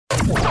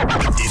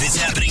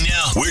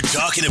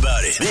talking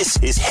about it. This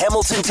is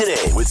Hamilton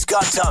Today with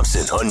Scott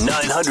Thompson on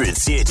 900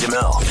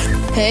 CHML.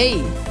 Hey,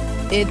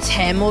 it's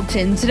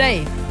Hamilton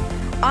Today.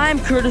 I'm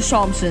Curtis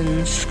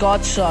Thompson,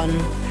 Scott's son.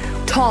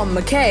 Tom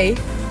McKay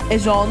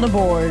is on the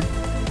board.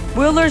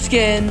 Will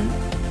Erskine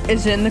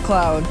is in the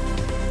cloud.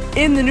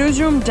 In the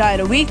newsroom,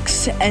 Dinah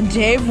Weeks and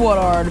Dave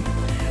Woodard.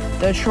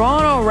 The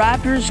Toronto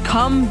Raptors'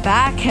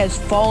 comeback has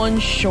fallen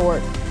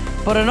short,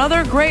 but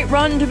another great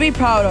run to be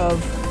proud of.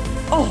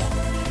 Oh,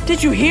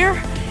 did you hear?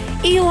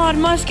 Elon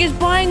Musk is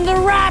buying the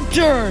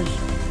Raptors!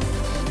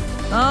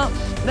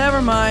 Oh,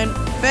 never mind.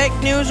 Fake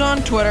news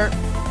on Twitter.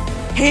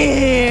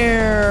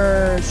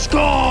 Here's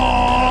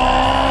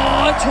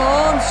Scott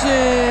Thompson!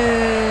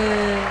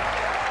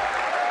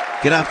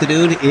 Good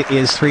afternoon. It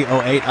is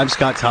 3:08. I'm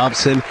Scott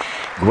Thompson.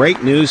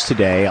 Great news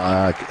today.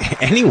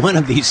 Any one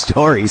of these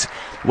stories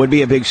would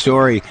be a big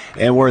story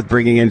and worth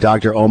bringing in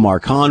Dr.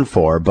 Omar Khan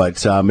for. But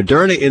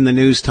Moderna in the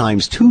news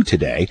times 2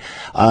 today.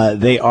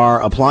 They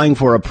are applying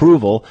for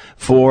approval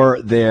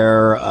for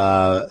their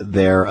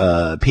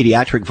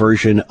pediatric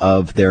version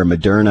of their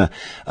Moderna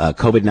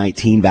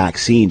COVID-19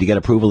 vaccine to get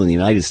approval in the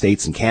United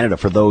States and Canada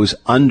for those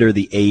under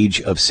the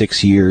age of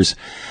 6 years.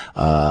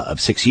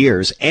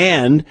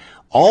 And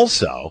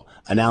also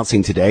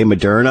announcing today,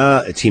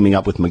 Moderna teaming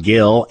up with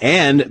McGill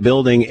and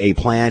building a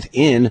plant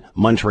in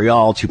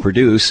Montreal to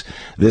produce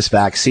this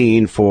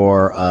vaccine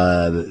for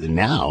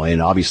now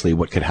and obviously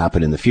what could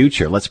happen in the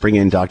future. Let's bring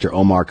in Dr.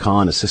 Omar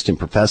Khan, Assistant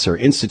Professor,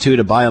 Institute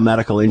of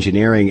Biomedical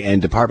Engineering and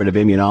Department of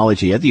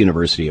Immunology at the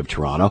University of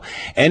Toronto,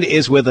 and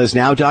is with us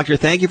now. Doctor,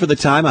 thank you for the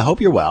time. I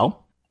hope you're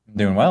well.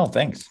 Doing well,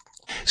 thanks.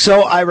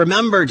 So I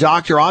remember,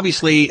 Doctor,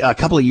 obviously a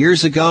couple of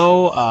years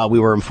ago, we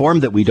were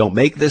informed that we don't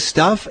make this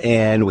stuff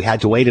and we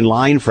had to wait in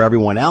line for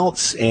everyone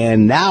else.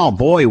 And now,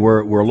 boy,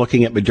 we're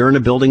looking at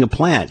Moderna building a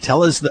plant.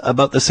 Tell us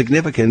about the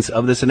significance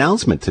of this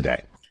announcement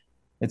today.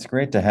 It's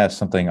great to have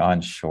something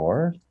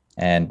onshore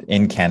and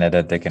in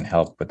Canada that can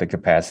help with the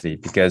capacity,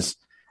 because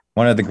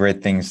one of the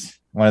big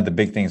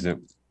things that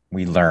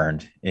we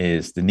learned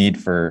is the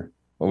need for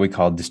what we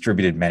call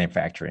distributed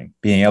manufacturing,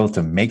 being able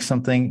to make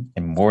something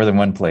in more than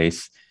one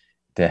place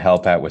to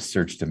help out with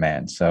surge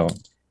demand. So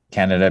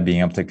Canada being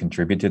able to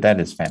contribute to that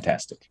is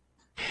fantastic.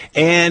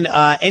 And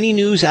any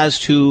news as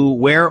to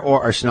where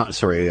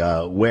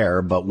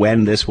but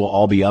when this will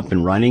all be up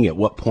and running? At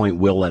what point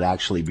will it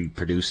actually be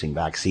producing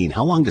vaccine?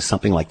 How long does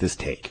something like this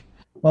take?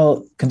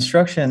 Well,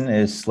 construction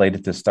is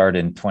slated to start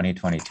in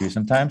 2022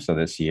 sometime, so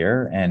this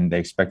year, and they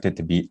expect it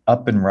to be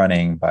up and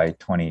running by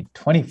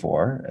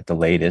 2024 at the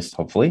latest,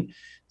 hopefully.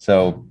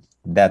 So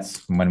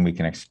that's when we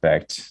can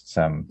expect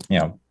some,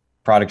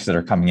 products that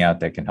are coming out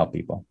that can help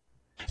people.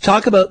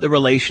 Talk about the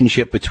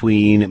relationship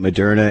between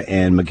Moderna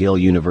and McGill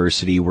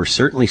University. We're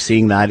certainly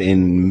seeing that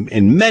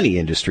in many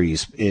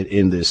industries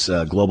in this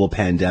global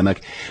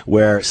pandemic,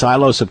 where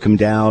silos have come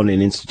down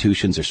and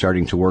institutions are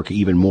starting to work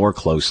even more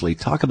closely.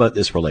 Talk about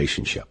this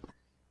relationship.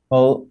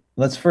 Well,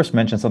 let's first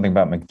mention something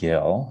about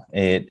McGill.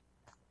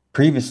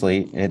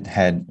 Previously, it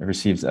had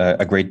received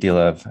a great deal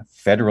of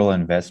federal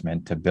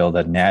investment to build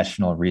a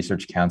national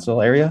research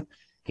council area.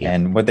 Yeah.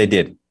 And what they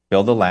did,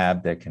 build a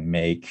lab that can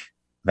make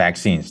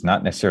vaccines,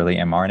 not necessarily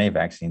mRNA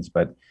vaccines,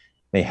 but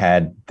they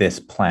had this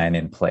plan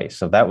in place.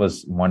 So that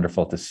was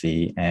wonderful to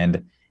see.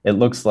 And it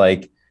looks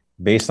like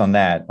based on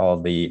that,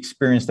 all the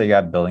experience they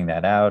got building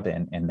that out,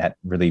 and that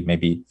really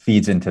maybe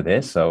feeds into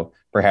this. So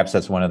perhaps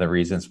that's one of the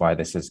reasons why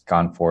this has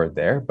gone forward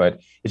there. But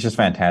it's just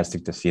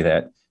fantastic to see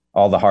that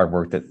all the hard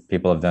work that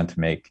people have done to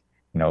make,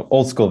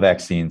 old school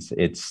vaccines,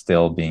 it's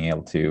still being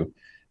able to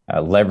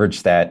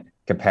leverage that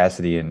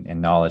capacity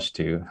and knowledge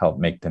to help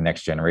make the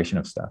next generation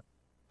of stuff.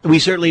 We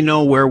certainly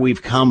know where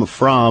we've come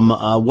from.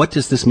 What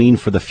does this mean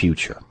for the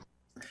future?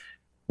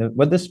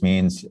 What this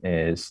means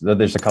is that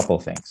there's a couple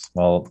of things.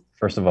 Well,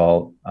 first of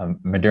all,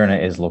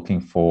 Moderna is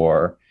looking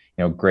for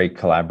great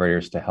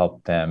collaborators to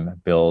help them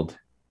build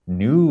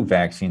new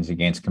vaccines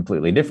against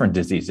completely different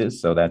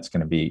diseases. So that's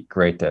going to be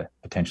great to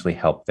potentially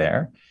help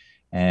there.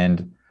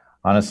 And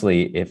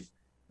honestly, if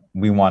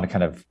we want to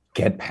kind of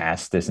get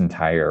past this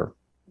entire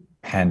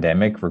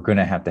pandemic, we're going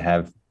to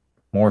have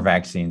more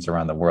vaccines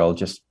around the world,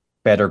 just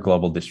better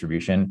global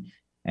distribution.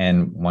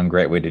 And one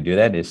great way to do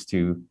that is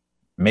to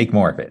make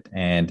more of it.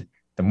 And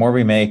the more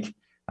we make,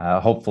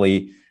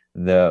 hopefully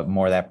the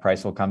more that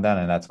price will come down.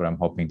 And that's what I'm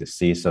hoping to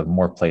see. So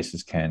more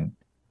places can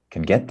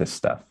get this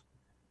stuff.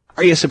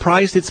 Are you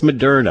surprised it's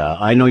Moderna?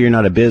 I know you're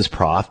not a biz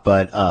prof,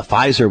 but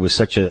Pfizer was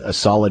such a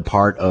solid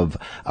part of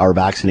our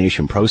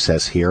vaccination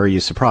process here. Are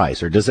you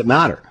surprised, or does it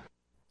matter?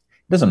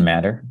 It doesn't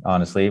matter,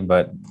 honestly,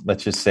 but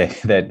let's just say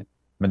that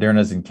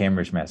Moderna's in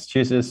Cambridge,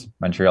 Massachusetts.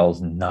 Montreal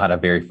is not a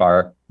very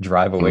far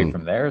drive away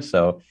from there.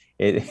 So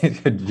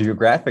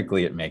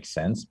geographically, it makes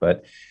sense.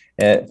 But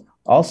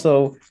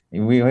also,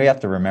 we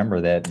have to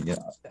remember that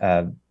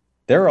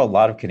there are a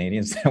lot of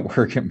Canadians that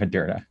work at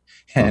Moderna.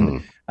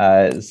 And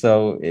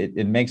so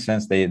it makes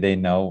sense. They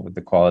know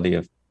the quality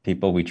of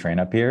people we train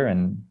up here,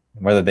 and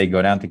whether they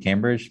go down to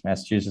Cambridge,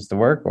 Massachusetts to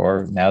work,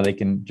 or now they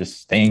can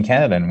just stay in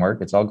Canada and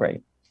work, it's all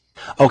great.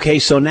 Okay,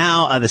 so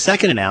now the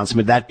second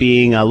announcement, that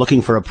being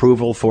looking for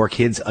approval for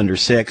kids under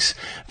 6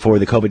 for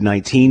the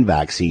COVID-19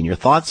 vaccine. Your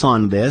thoughts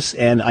on this?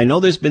 And I know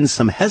there's been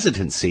some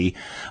hesitancy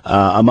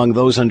among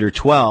those under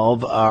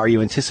 12. Are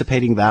you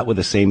anticipating that with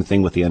the same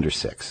thing with the under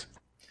 6?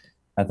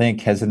 I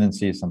think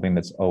hesitancy is something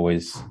that's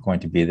always going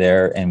to be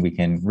there, and we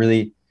can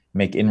really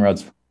make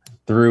inroads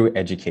through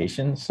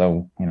education.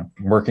 So,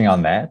 working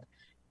on that.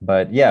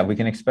 But yeah, we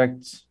can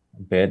expect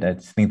a bit. I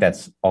think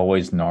that's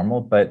always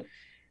normal. But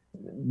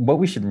what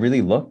we should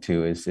really look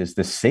to is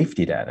the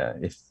safety data.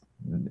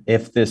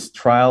 If this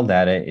trial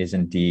data is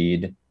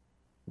indeed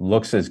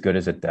looks as good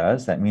as it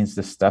does, that means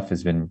this stuff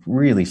has been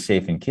really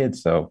safe in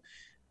kids. So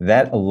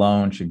that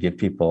alone should give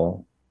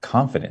people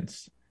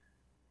confidence.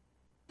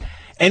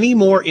 Any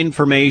more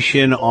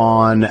information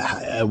on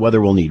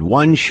whether we'll need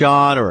one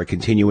shot or a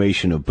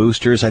continuation of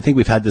boosters? I think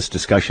we've had this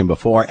discussion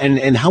before.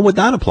 And how would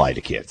that apply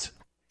to kids?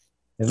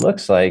 It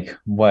looks like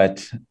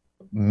what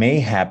may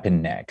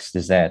happen next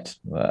is that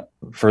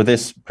for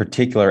this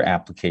particular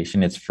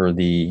application, it's for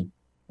the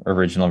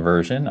original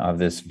version of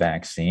this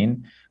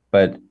vaccine,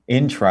 but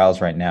in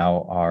trials right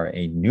now are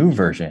a new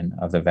version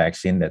of the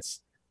vaccine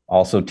that's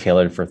also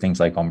tailored for things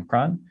like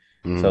Omicron.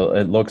 So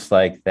it looks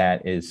like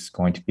that is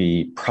going to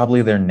be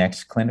probably their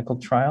next clinical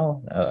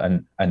trial,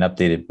 an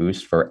updated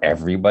boost for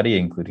everybody,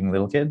 including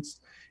little kids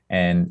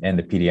and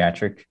the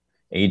pediatric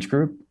age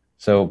group.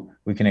 So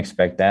we can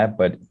expect that,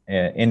 but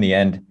in the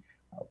end,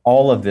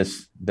 all of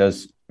this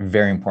does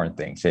very important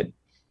things.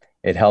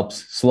 It helps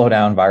slow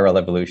down viral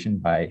evolution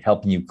by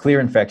helping you clear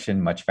infection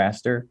much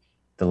faster.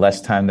 The less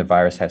time the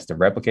virus has to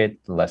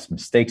replicate, the less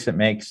mistakes it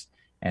makes,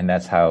 and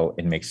that's how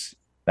it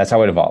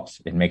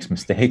evolves. It makes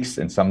mistakes,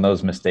 and some of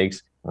those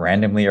mistakes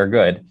randomly are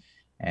good,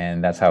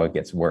 and that's how it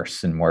gets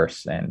worse and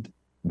worse. And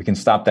we can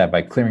stop that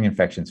by clearing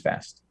infections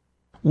fast.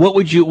 What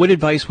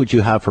advice would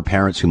you have for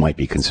parents who might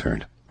be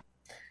concerned?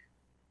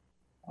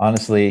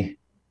 Honestly,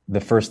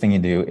 the first thing you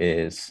do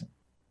is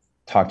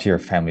talk to your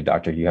family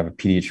doctor. You have a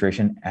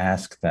pediatrician,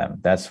 ask them.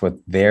 That's what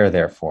they're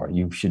there for.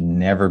 You should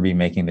never be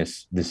making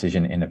this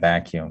decision in a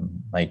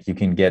vacuum. Like, you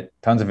can get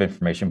tons of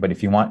information, but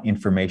if you want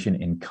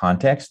information in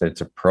context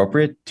that's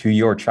appropriate to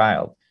your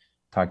child,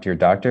 talk to your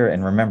doctor.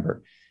 And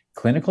remember,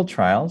 clinical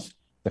trials,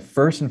 the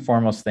first and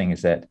foremost thing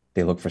is that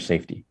they look for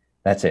safety.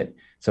 That's it.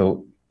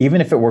 So even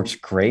if it works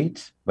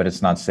great, but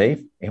it's not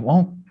safe, it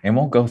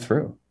won't go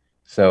through.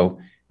 So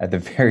at the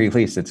very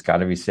least, it's got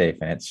to be safe,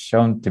 and it's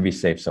shown to be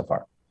safe so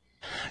far.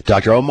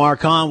 Dr. Omar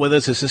Khan with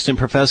us, Assistant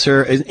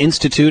Professor,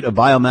 Institute of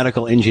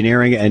Biomedical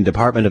Engineering and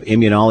Department of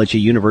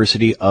Immunology,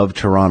 University of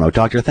Toronto.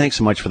 Doctor, thanks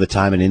so much for the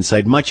time and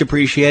insight. Much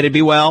appreciated.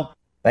 Be well.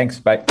 Thanks.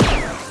 Bye.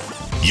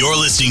 You're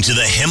listening to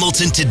the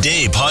Hamilton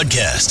Today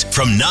podcast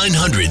from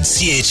 900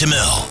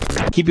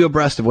 CHML. Keep you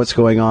abreast of what's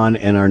going on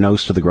in our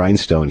nose to the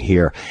grindstone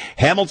here.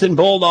 Hamilton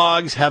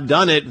Bulldogs have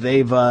done it.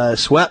 They've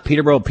swept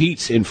Peterborough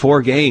Petes in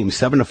 4 games,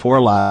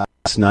 7-4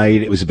 last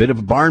night. It was a bit of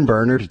a barn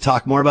burner. To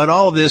talk more about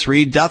all of this,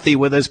 Reed Duthie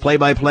with us,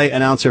 play-by-play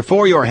announcer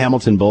for your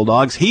Hamilton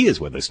Bulldogs. He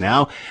is with us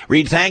now.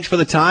 Reed, thanks for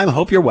the time.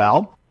 Hope you're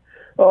well.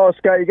 Oh,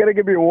 Scott, you got to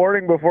give me a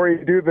warning before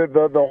you do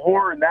the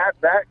horn.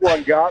 That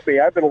one got me.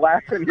 I've been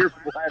laughing here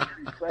for the last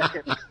few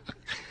seconds.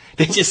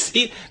 Did you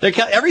see? They're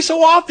every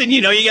so often,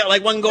 you get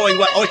like one going.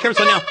 Oh, here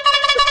so now.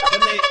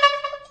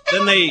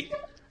 Then they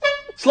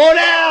slow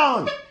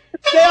down.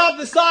 Stay off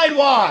the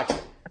sidewalk.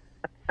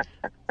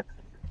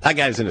 That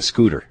guy's in a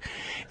scooter.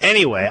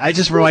 Anyway, it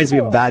just reminds me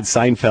of a bad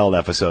Seinfeld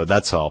episode,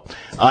 that's all.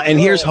 And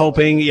here's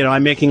hoping,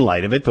 I'm making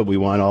light of it, but we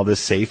want all the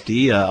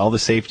safety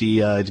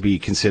to be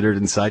considered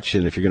and such.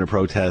 And if you're going to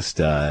protest,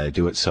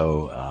 do it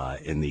so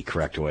in the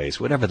correct ways,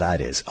 whatever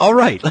that is. All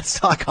right, let's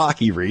talk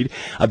hockey, Reed.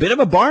 A bit of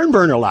a barn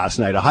burner last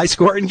night, a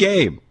high-scoring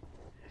game.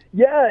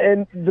 Yeah,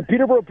 and the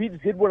Peterborough Petes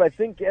did what I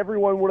think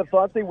everyone would have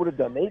thought they would have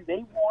done.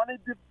 They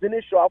wanted to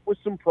finish off with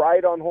some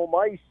pride on home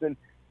ice, and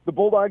the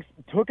Bulldogs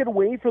took it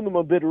away from them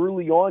a bit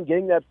early on,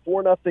 getting that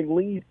 4-0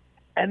 lead,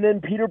 and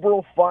then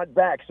Peterborough fought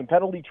back. Some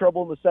penalty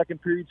trouble in the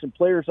second period, some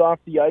players off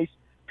the ice.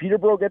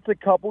 Peterborough gets a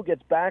couple,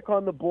 gets back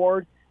on the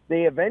board.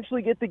 They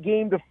eventually get the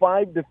game to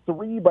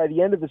 5-3 by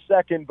the end of the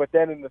second, but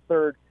then in the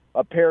third,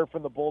 a pair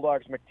from the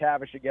Bulldogs,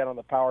 McTavish again on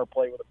the power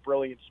play with a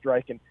brilliant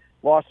strike, and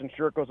Lawson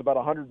Shirk goes about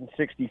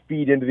 160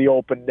 feet into the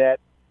open net,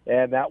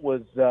 and that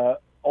was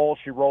all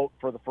she wrote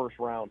for the first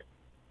round.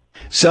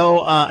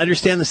 So,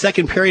 understand the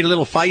second period a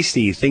little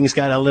feisty. Things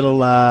got a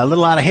little out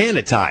of hand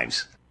at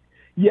times.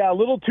 Yeah, a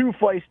little too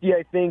feisty,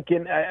 I think,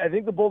 and I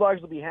think the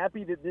Bulldogs will be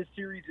happy that this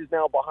series is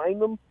now behind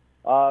them.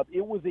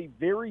 It was a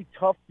very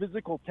tough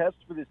physical test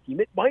for this team.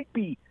 It might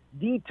be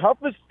the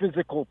toughest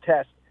physical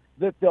test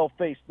that they'll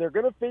face. They're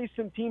going to face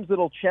some teams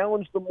that'll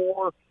challenge them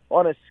more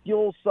on a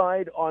skill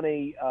side, on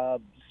a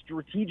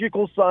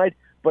strategical side,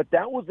 but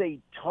that was a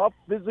tough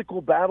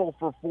physical battle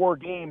for 4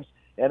 games.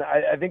 And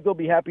I think they'll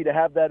be happy to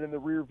have that in the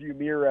rearview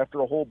mirror after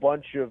a whole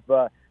bunch of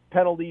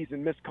penalties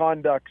and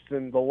misconducts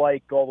and the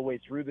like all the way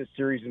through this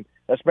series, and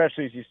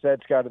especially, as you said,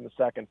 Scott, in the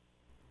second.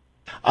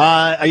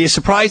 Are you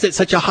surprised it's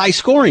such a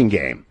high-scoring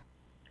game?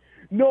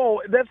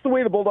 No, that's the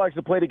way the Bulldogs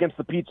have played against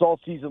the Petes all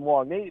season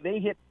long. They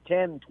hit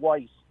 10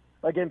 twice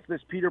against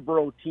this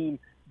Peterborough team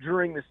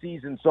during the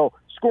season. So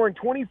scoring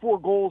 24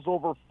 goals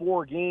over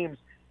 4 games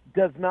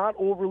does not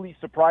overly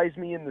surprise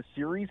me in the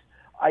series.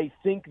 I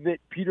think that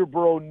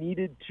Peterborough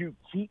needed to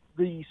keep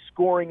the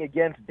scoring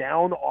against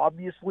down,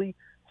 obviously,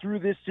 through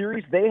this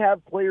series. They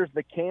have players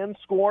that can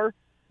score,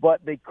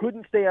 but they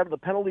couldn't stay out of the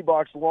penalty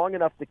box long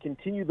enough to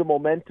continue the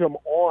momentum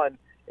on.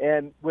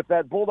 And with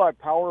that Bulldog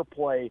power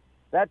play,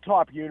 that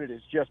top unit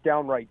is just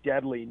downright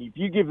deadly. And if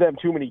you give them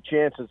too many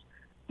chances,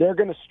 they're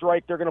going to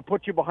strike. They're going to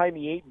put you behind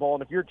the 8 ball.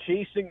 And if you're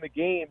chasing the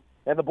game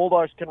and the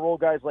Bulldogs can roll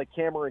guys like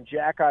Cameron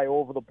Jackeye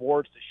over the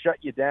boards to shut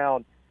you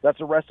down, that's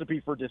a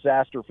recipe for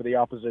disaster for the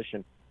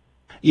opposition.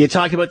 You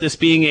talked about this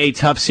being a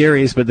tough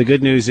series, but the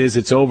good news is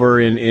it's over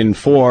in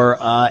 4.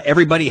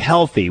 Everybody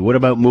healthy. What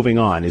about moving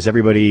on? Is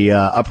everybody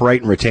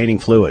upright and retaining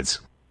fluids?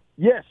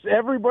 Yes,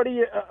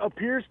 everybody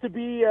appears to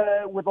be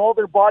with all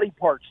their body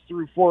parts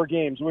through 4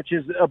 games, which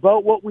is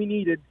about what we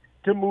needed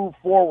to move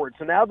forward.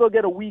 So now they'll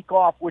get a week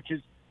off, which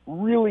is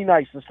really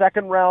nice. The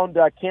second round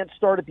can't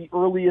start at the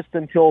earliest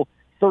until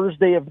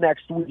Thursday of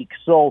next week.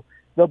 So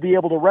they'll be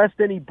able to rest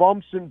any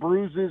bumps and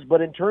bruises.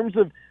 But in terms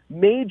of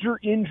major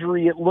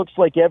injury, it looks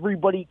like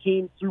everybody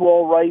came through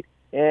all right.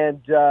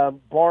 And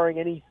barring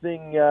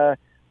anything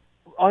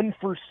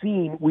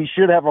unforeseen, we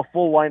should have a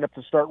full lineup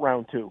to start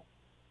round 2.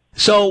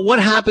 So what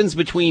happens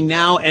between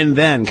now and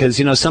then? Because,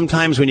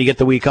 sometimes when you get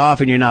the week off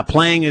and you're not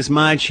playing as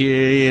much,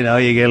 you get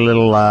a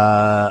little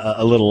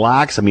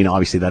lax. I mean,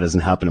 obviously that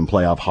doesn't happen in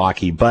playoff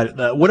hockey.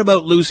 But what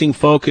about losing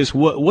focus?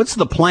 What's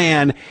the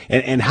plan,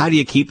 and how do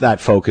you keep that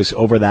focus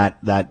over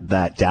that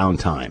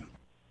downtime?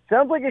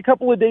 Sounds like a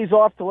couple of days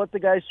off to let the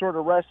guys sort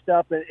of rest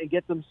up and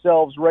get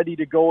themselves ready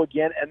to go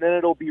again, and then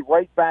it'll be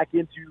right back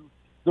into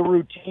the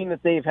routine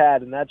that they've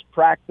had, and that's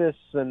practice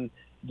and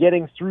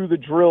getting through the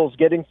drills,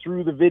 getting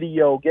through the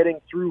video, getting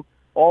through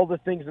all the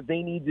things that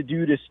they need to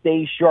do to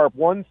stay sharp.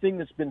 One thing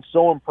that's been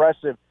so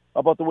impressive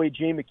about the way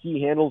Jay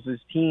McKee handles his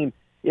team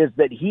is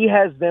that he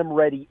has them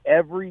ready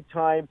every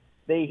time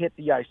they hit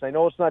the ice. I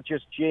know it's not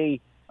just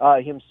Jay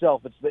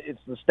himself,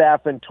 it's the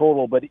staff in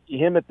total, but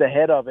him at the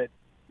head of it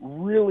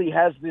really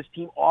has this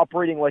team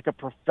operating like a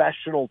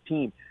professional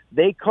team.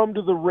 They come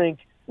to the rink,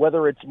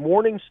 whether it's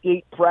morning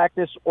skate,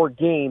 practice, or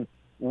game,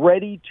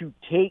 ready to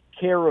take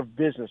care of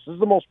business. This is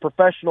the most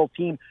professional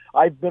team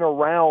I've been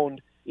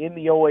around in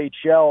the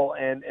OHL,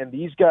 and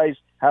these guys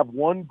have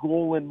one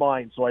goal in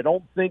mind. So I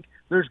don't think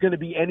there's going to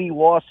be any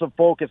loss of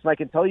focus. And I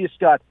can tell you,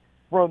 Scott,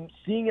 from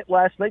seeing it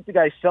last night, the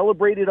guys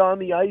celebrated on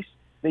the ice.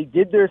 They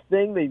did their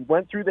thing. They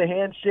went through the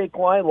handshake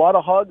line, a lot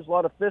of hugs, a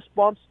lot of fist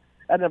bumps.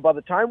 And then by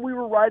the time we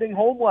were riding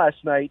home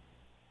last night,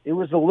 it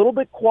was a little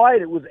bit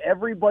quiet. It was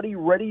everybody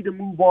ready to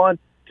move on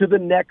to the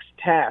next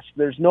task.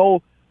 There's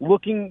no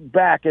looking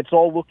back, it's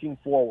all looking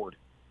forward.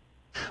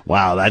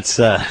 Wow,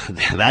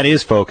 that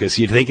is focus.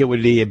 You'd think it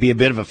would be a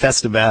bit of a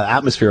festive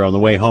atmosphere on the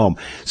way home.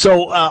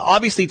 So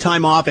obviously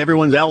time off,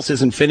 everyone else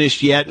isn't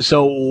finished yet.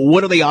 So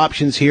what are the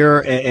options here,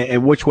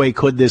 and which way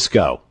could this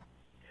go?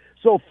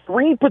 So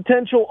 3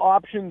 potential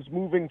options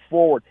moving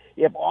forward.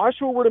 If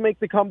Oshawa were to make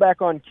the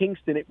comeback on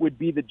Kingston, it would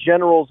be the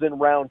Generals in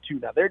round 2.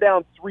 Now they're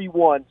down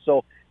 3-1,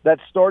 so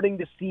that's starting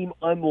to seem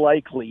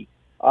unlikely.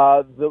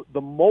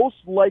 The most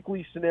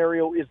likely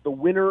scenario is the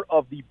winner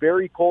of the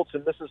Barrie Colts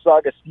and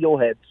Mississauga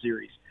Steelhead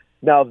series.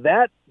 Now,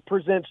 that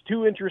presents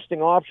 2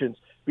 interesting options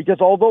because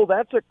although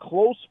that's a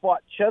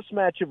close-fought chess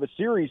match of a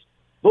series,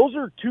 those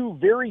are 2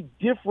 very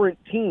different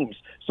teams.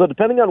 So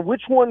depending on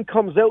which one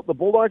comes out, the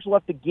Bulldogs will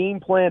have to game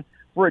plan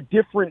for a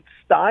different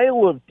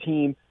style of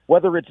team,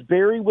 whether it's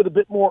Barrie with a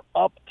bit more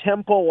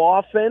up-tempo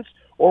offense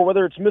or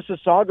whether it's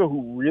Mississauga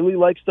who really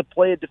likes to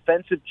play a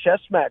defensive chess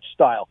match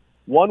style.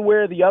 One way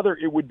or the other,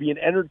 it would be an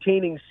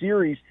entertaining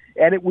series,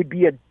 and it would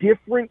be a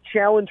different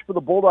challenge for the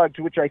Bulldogs,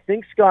 which I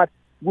think, Scott,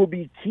 will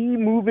be key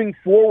moving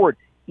forward.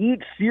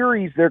 Each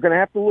series, they're going to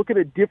have to look at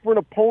a different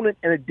opponent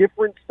and a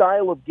different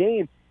style of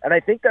game, and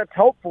I think that's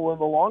helpful in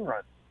the long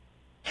run.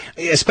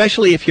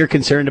 Especially if you're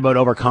concerned about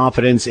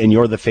overconfidence and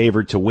you're the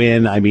favorite to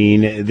win. I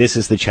mean, this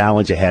is the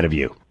challenge ahead of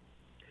you.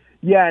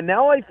 Yeah,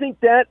 now I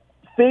think that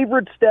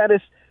favorite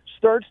status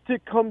starts to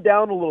come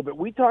down a little bit.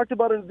 We talked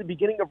about it at the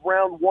beginning of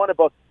round 1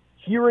 about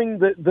hearing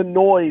the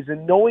noise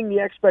and knowing the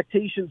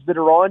expectations that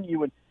are on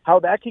you and how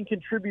that can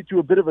contribute to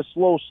a bit of a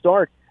slow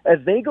start. As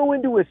they go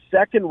into a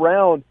second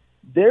round,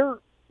 there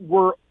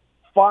were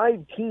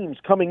 5 teams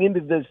coming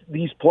into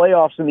these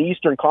playoffs in the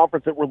Eastern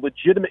Conference that were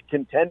legitimate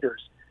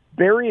contenders.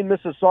 Barrie and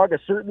Mississauga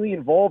certainly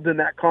involved in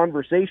that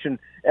conversation,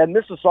 and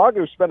Mississauga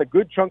who spent a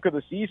good chunk of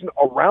the season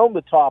around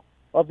the top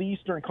of the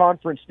Eastern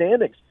Conference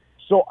standings.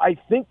 So I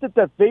think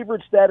that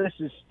favorite status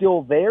is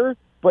still there,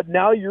 but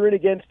now you're in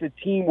against a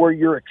team where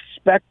you're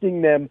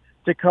expecting them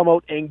to come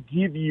out and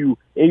give you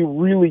a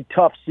really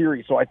tough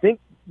series. So I think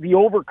the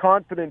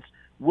overconfidence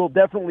will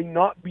definitely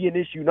not be an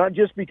issue, not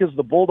just because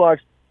the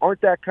Bulldogs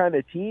aren't that kind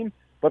of team,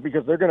 but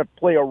because they're going to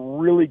play a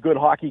really good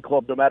hockey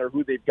club no matter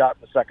who they've got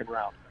in the second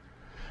round.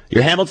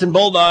 Your Hamilton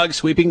Bulldogs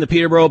sweeping the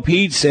Peterborough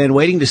Petes and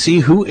waiting to see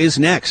who is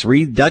next.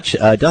 Reed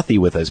Duthie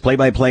with us,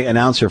 play-by-play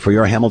announcer for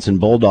your Hamilton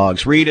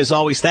Bulldogs. Reed, as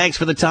always, thanks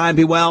for the time.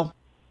 Be well.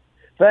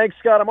 Thanks,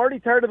 Scott. I'm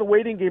already tired of the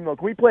waiting game, though.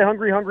 Can we play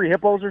Hungry Hungry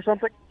Hippos or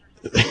something?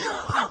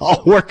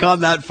 I'll work on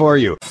that for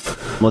you.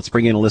 Let's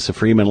bring in Alyssa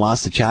Freeman.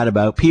 Lots to chat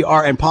about.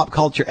 PR and pop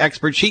culture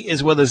expert. She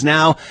is with us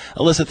now.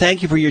 Alyssa,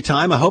 thank you for your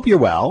time. I hope you're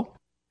well.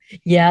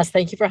 Yes,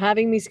 thank you for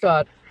having me,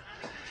 Scott.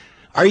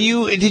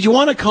 Did you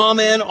want to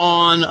comment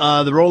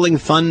on the Rolling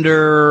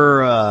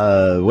Thunder,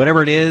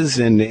 whatever it is,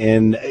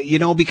 and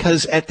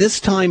because at this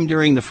time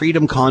during the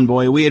Freedom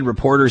Convoy, we had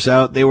reporters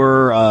out. They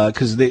were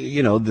because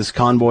this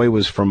convoy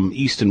was from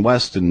east and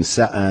west and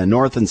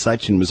north and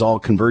such, and was all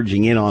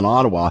converging in on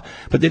Ottawa.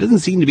 But there doesn't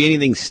seem to be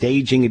anything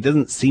staging. It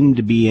doesn't seem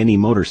to be any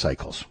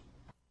motorcycles.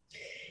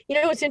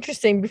 It's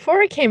interesting.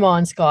 Before I came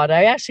on, Scott,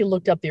 I actually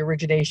looked up the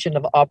origination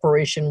of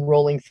Operation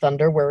Rolling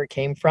Thunder, where it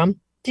came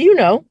from. Do you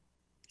know?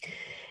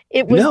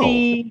 It was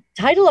the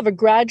title of a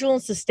gradual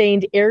and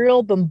sustained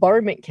aerial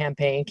bombardment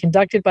campaign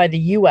conducted by the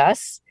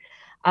U.S.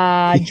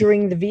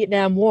 During the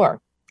Vietnam War.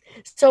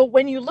 So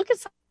when you look at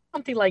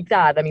something like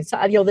that, I mean,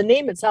 the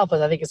name itself,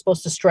 I think, is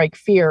supposed to strike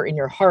fear in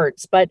your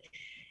hearts. But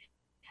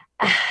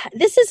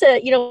this is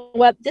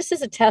this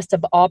is a test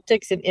of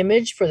optics and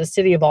image for the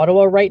city of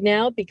Ottawa right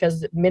now,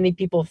 because many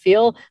people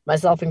feel,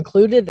 myself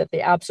included, that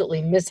they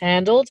absolutely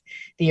mishandled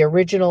the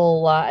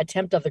original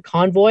attempt of the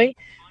convoy,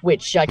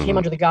 which came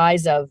under the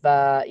guise of,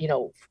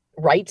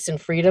 rights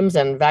and freedoms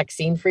and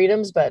vaccine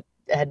freedoms, but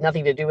it had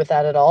nothing to do with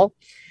that at all.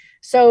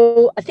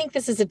 So I think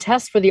this is a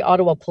test for the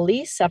Ottawa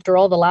police. After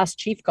all, the last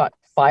chief got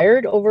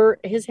fired over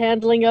his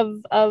handling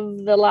of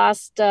the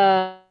last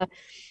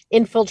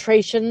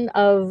infiltration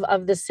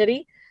of the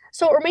city.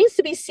 So it remains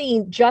to be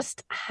seen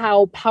just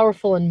how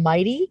powerful and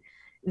mighty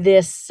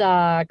this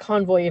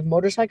convoy of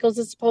motorcycles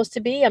is supposed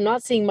to be. I'm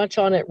not seeing much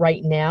on it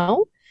right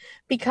now,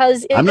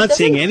 because I'm not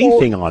seeing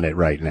anything on it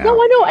right now. No,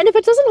 I know. And if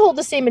it doesn't hold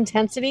the same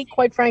intensity,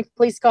 quite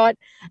frankly, Scott,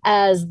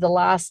 as the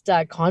last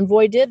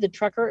convoy did, the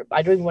trucker,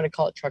 I don't even want to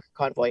call it trucker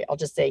convoy, I'll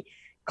just say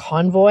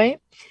convoy,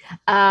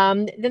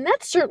 then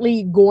that's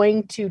certainly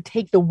going to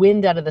take the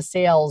wind out of the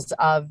sails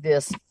of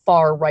this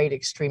far-right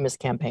extremist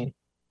campaign.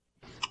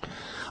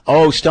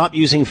 Oh, stop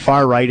using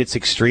far right. It's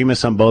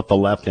extremists on both the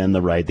left and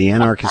the right. The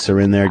anarchists are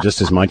in there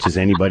just as much as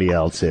anybody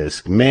else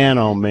is. Man,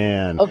 oh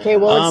man. Okay,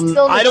 well, it's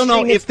still an I don't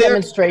know if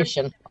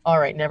demonstration. All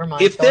right, never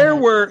mind. If there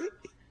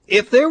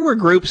were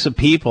groups of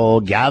people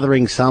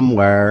gathering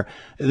somewhere,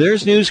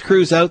 there's news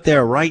crews out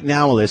there right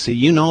now, Alyssa,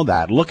 you know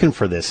that, looking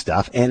for this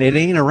stuff, and it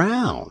ain't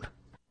around.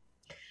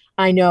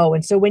 I know.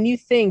 And so when you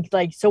think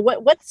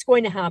what's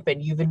going to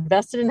happen? You've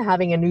invested in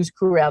having a news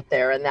crew out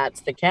there, and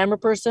that's the camera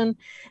person,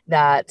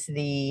 that's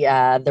the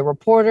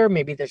reporter,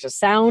 maybe there's a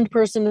sound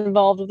person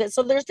involved with it.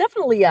 So there's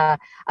definitely a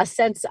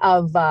sense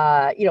of,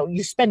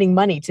 you're spending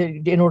money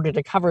in order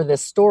to cover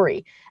this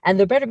story, and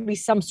there better be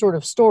some sort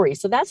of story.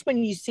 So that's when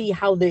you see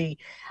how the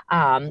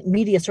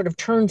media sort of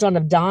turns on a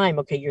dime.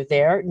 Okay, you're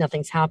there,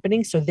 nothing's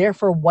happening. So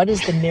therefore, what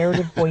is the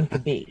narrative going to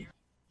be?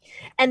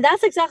 And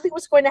that's exactly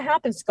what's going to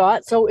happen,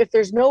 Scott. So if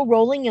there's no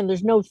rolling and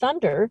there's no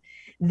thunder,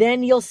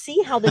 then you'll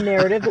see how the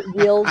narrative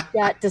will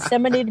get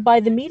disseminated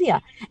by the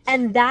media.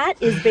 And that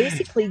is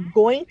basically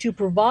going to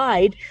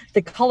provide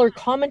the color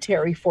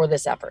commentary for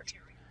this effort.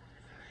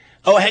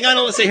 Oh, hang on,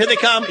 Alyssa. Here they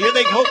come. Here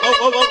they go.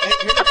 Oh.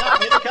 Here they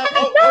come. Here they come.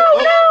 Help!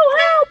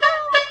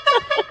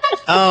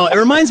 Oh, it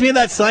reminds me of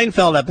that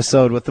Seinfeld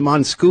episode with them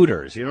on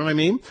scooters. You know what I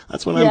mean?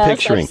 That's what I'm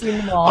picturing. I've seen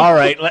them all. All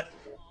right.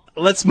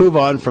 Let's move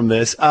on from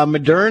this.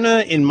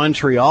 Moderna in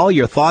Montreal,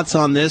 your thoughts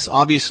on this?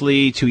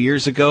 Obviously, 2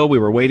 years ago, we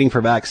were waiting for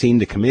vaccine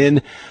to come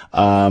in.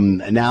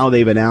 Now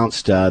they've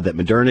announced that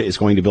Moderna is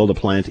going to build a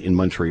plant in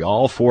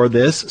Montreal for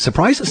this.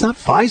 Surprised it's not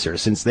Pfizer,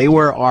 since they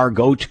were our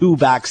go-to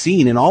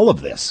vaccine in all of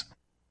this.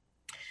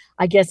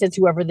 I guess it's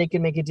whoever they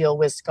can make a deal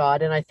with,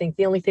 Scott. And I think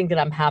the only thing that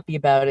I'm happy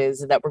about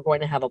is that we're going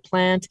to have a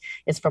plant.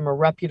 It's from a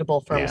reputable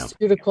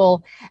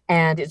pharmaceutical,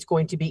 and it's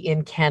going to be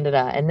in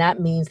Canada. And that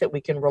means that we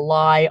can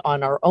rely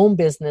on our own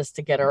business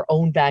to get our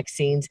own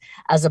vaccines,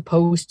 as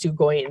opposed to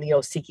going,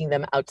 seeking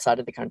them outside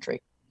of the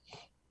country.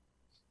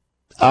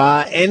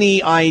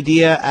 Any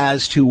idea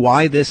as to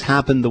why this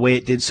happened the way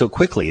it did so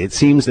quickly? It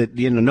seems that,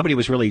 nobody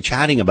was really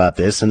chatting about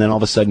this, and then all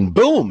of a sudden,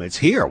 boom, it's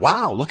here.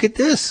 Wow, look at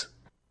this.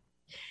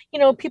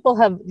 People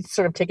have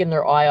sort of taken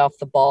their eye off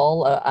the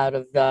ball out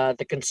of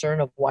the concern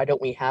of why don't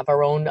we have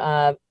our own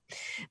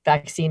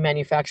vaccine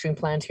manufacturing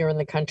plant here in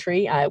the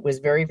country. It was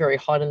very, very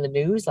hot in the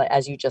news,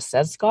 as you just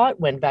said, Scott,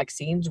 when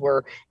vaccines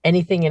were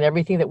anything and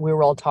everything that we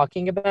were all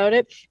talking about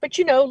it. But,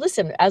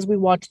 listen, as we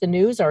watch the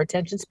news, our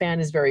attention span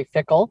is very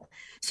fickle.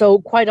 So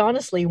quite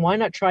honestly, why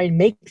not try and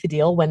make the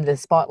deal when the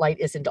spotlight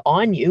isn't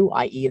on you,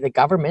 i.e. the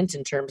government,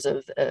 in terms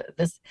of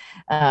this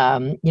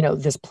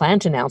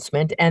plant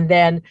announcement, and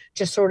then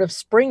just sort of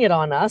spring it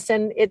on us.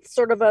 And it's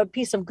sort of a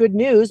piece of good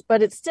news,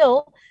 but it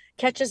still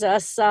catches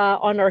us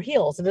on our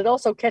heels. And it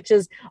also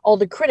catches all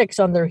the critics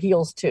on their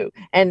heels too.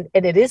 And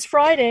it is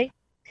Friday.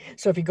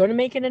 So if you're going to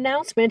make an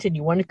announcement and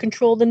you want to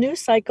control the news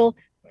cycle,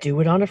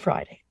 do it on a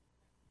Friday.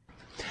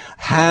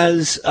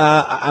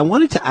 I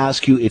wanted to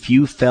ask you if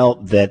you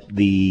felt that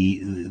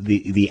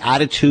the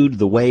attitude,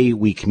 the way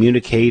we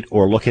communicate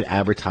or look at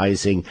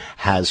advertising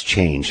has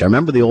changed. I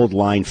remember the old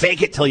line,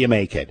 fake it till you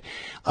make it.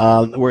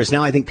 Whereas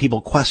now I think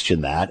people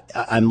question that.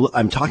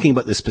 I'm talking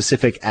about the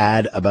specific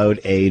ad about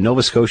a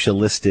Nova Scotia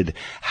listed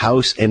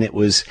house, and it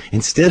was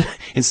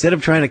instead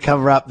of trying to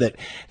cover up that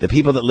the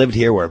people that lived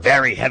here were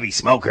very heavy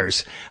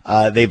smokers,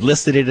 they've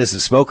listed it as a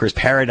smoker's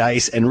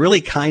paradise and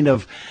really kind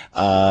of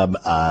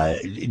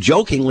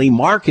jokingly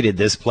marketed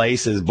this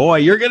place as, boy,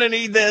 you're going to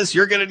need this,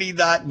 you're going to need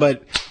that,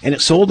 and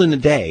it sold in a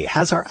day.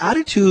 Has our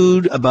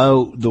attitude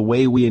about the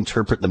way we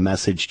interpret the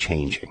message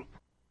changing?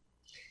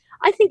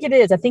 I think it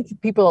is. I think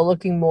people are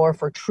looking more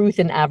for truth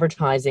in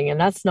advertising, and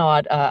that's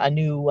not a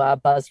new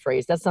buzz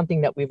phrase. That's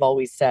something that we've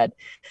always said.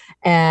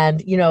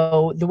 And, you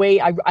know, the way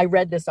I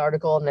read this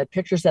article and the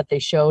pictures that they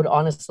showed,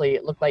 honestly,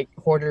 it looked like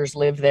hoarders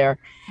live there.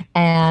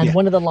 And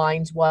one of the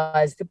lines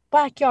was, the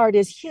backyard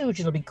is huge.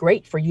 It'll be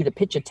great for you to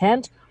pitch a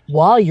tent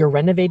while you're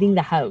renovating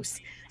the house.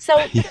 So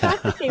the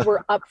fact that they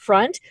were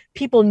upfront,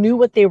 people knew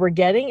what they were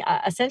getting.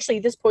 Essentially,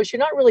 this push, you're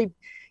not really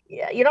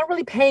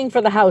paying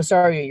for the house,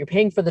 are you? You're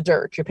paying for the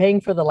dirt. You're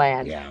paying for the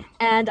land. Yeah.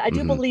 And I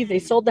do believe they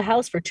sold the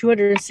house for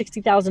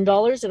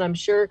 $260,000, and I'm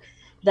sure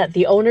that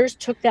the owners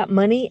took that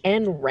money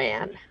and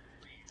ran.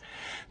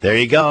 There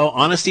you go.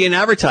 Honesty in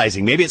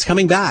advertising. Maybe it's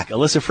coming back.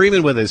 Alyssa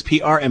Freeman with us,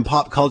 PR and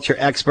pop culture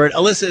expert.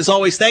 Alyssa, as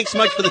always, thanks so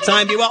much for the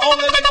time. Be well. Oh,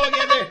 there they go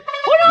again there. Be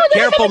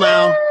careful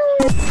now.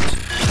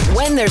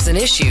 When there's an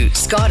issue,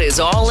 Scott is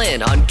all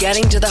in on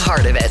getting to the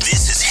heart of it.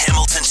 This is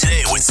Hamilton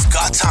Today with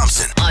Scott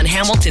Thompson on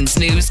Hamilton's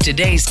News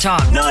Today's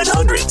Talk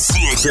 900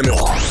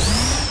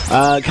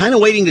 CHML. Kind of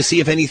waiting to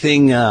see if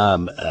anything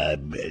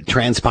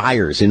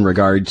transpires in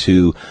regard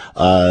to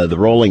the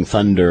Rolling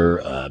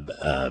Thunder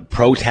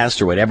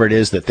protest or whatever it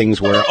is that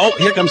things were. Oh,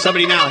 here comes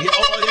somebody now.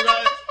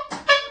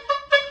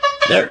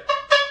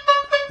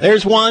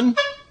 There's one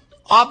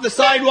off the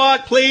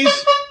sidewalk, please.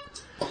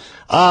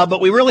 But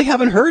we really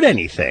haven't heard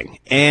anything.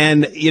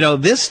 And, you know,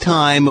 this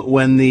time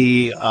when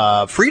the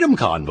Freedom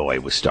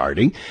Convoy was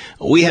starting,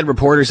 we had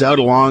reporters out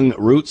along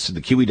routes, the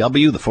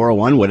QEW, the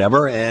 401,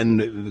 whatever,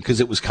 and because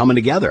it was coming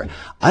together.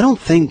 I'm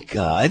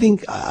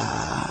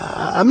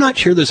not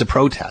sure there's a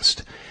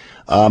protest.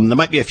 There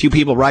might be a few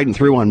people riding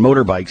through on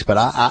motorbikes, but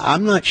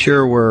I'm not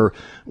sure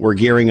we're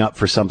gearing up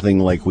for something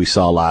like we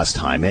saw last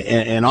time.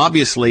 And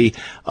obviously,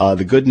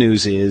 the good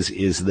news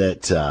is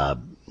that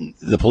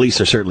the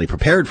police are certainly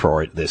prepared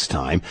for it this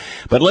time.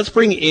 But let's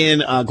bring in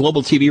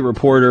Global TV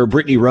reporter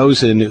Brittany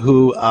Rosen,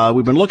 who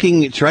we've been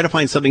looking to try to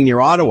find something near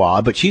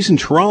Ottawa, but she's in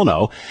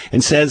Toronto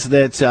and says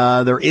that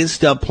there is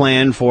stuff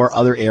planned for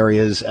other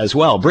areas as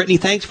well. Brittany,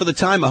 thanks for the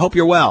time. I hope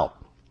you're well.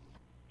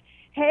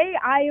 Hey,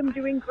 I am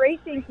doing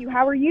great, thank you.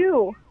 How are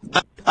you?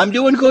 I'm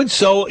doing good.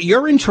 So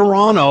you're in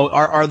Toronto.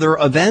 Are there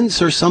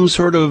events or some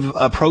sort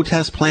of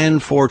protest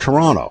planned for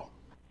Toronto?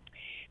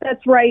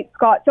 That's right,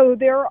 Scott. So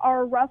there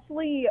are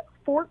roughly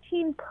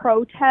 14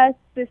 protests.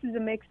 This is a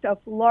mix of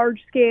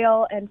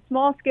large-scale and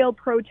small-scale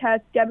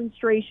protests,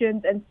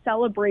 demonstrations, and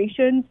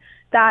celebrations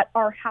that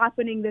are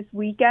happening this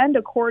weekend,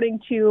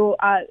 according to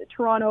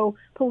Toronto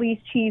Police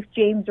Chief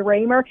James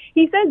Raymer.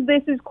 He says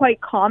this is quite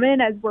common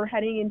as we're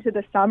heading into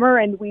the summer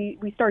and we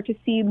start to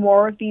see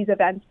more of these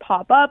events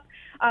pop up.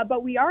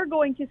 But we are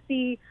going to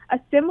see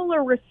a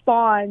similar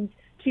response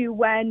to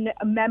when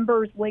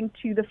members linked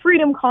to the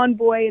Freedom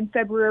Convoy in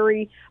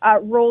February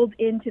rolled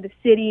into the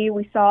city.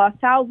 We saw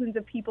thousands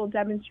of people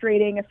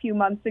demonstrating a few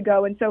months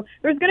ago. And so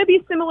there's going to be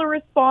a similar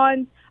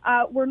response.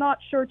 We're not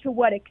sure to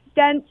what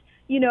extent,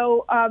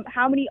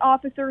 how many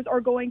officers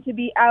are going to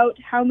be out,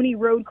 how many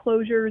road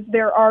closures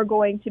there are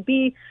going to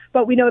be.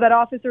 But we know that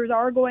officers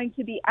are going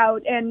to be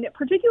out. And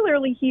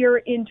particularly here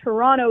in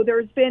Toronto,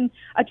 there's been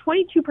a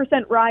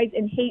 22% rise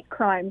in hate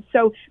crimes.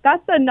 So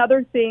that's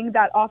another thing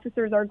that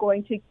officers are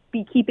going to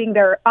be keeping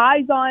their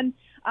eyes on.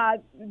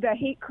 The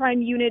hate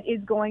crime unit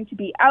is going to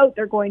be out.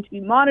 They're going to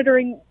be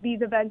monitoring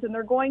these events, and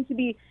they're going to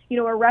be,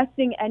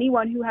 arresting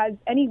anyone who has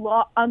any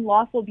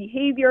unlawful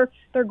behavior.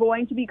 They're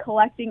going to be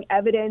collecting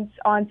evidence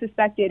on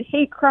suspected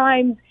hate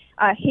crimes,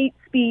 hate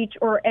speech,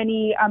 or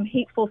any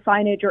hateful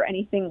signage or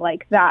anything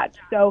like that.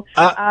 So,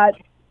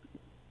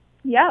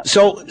 yeah.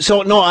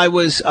 So no, I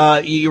was,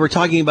 you were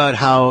talking about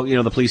how,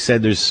 the police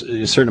said there's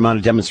a certain amount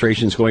of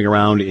demonstrations going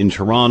around in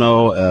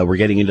Toronto. We're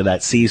getting into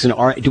that season.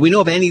 Do we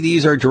know if any of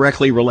these are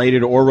directly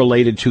related or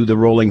related to the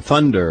Rolling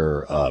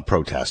Thunder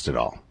protest at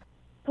all?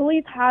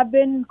 Police have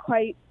been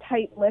quite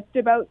tight-lipped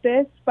about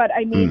this, but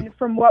I mean,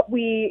 from what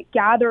we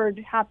gathered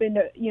happened,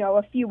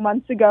 a few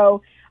months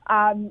ago,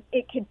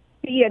 it could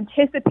be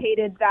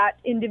anticipated that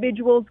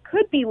individuals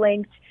could be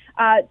linked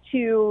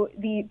to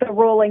the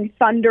Rolling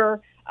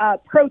Thunder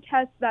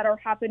protests that are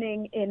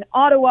happening in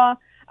Ottawa.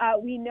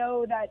 We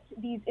know that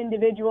these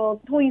individuals,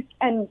 police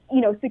and,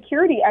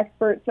 security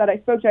experts that I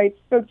spoke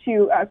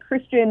to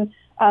Christian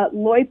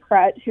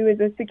Loypret, who is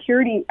a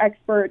security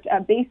expert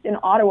based in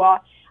Ottawa.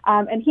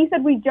 And he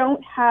said we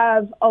don't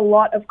have a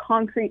lot of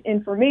concrete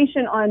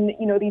information on,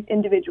 these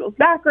individuals'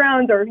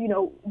 backgrounds or,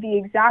 the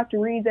exact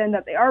reason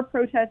that they are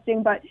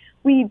protesting, but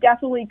we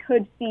definitely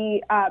could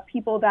see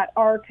people that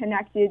are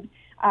connected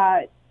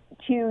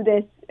to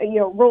this,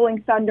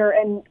 Rolling Thunder.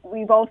 And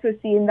we've also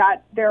seen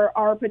that there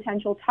are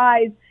potential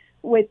ties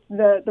with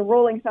the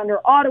Rolling Thunder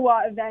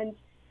Ottawa event.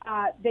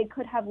 They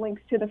could have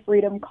links to the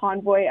Freedom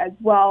Convoy as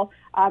well,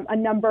 a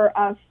number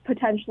of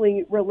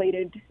potentially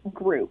related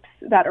groups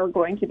that are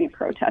going to be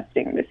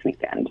protesting this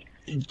weekend.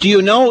 Do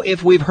you know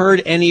if we've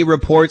heard any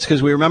reports?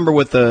 Because we remember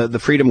with the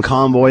Freedom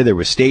Convoy, there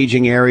were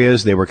staging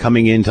areas. They were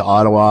coming into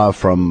Ottawa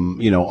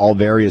from, all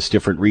various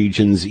different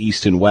regions,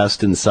 east and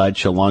west and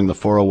such, along the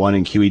 401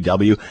 and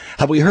QEW.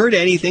 Have we heard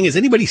anything? Has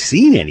anybody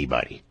seen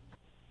anybody?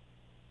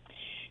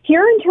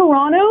 Here in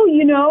Toronto,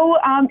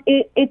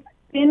 it's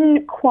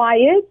been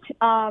quiet.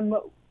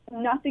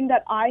 Nothing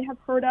that I have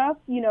heard of.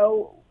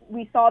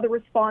 We saw the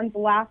response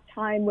last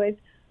time with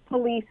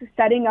police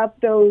setting up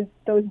those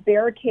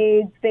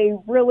barricades. They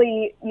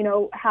really,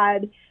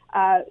 had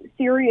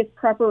serious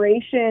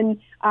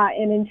preparation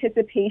in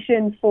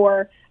anticipation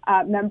for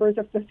members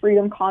of the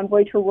Freedom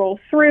Convoy to roll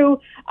through.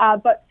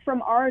 But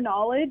from our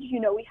knowledge,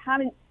 we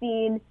haven't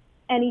seen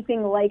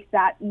anything like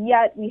that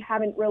yet. We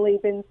haven't really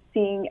been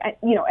seeing,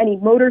 any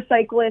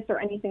motorcyclists or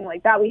anything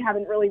like that. We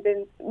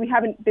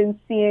haven't been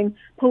seeing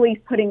police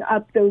putting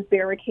up those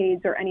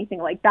barricades or anything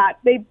like that.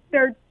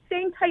 They're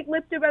staying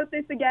tight-lipped about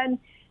this again.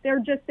 They're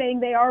just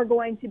saying they are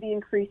going to be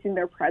increasing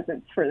their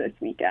presence for this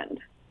weekend.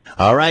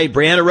 All right,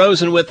 Brittany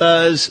Rosen with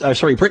us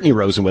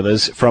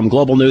from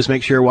Global News.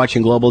 Make sure you're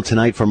watching Global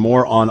tonight for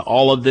more on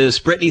all of this.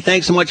 Brittany,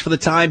 thanks so much for the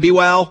time. Be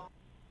well.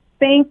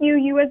 Thank you.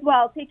 You as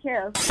well. Take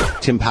care.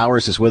 Tim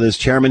Powers is with us,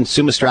 Chairman,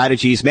 Summa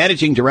Strategies,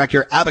 Managing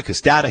Director,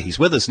 Abacus Data. He's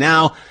with us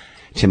now.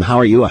 Tim, how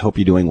are you? I hope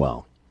you're doing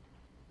well.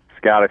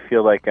 Scott, I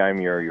feel like I'm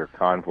your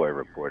convoy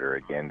reporter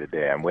again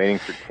today. I'm waiting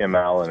for Tim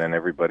Allen and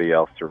everybody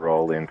else to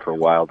roll in for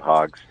Wild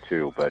Hogs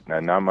too, but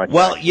not much.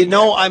 Well,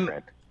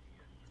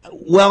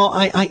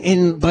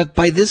 but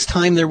by this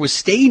time there was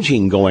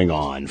staging going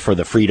on for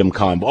the Freedom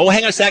Convoy. Oh,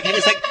 hang on a sec.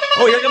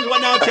 Oh, here comes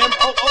one now, Tim.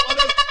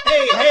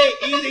 Hey,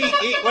 easy.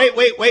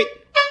 Wait.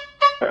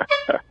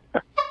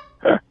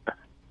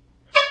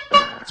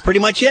 That's pretty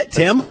much it,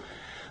 Tim.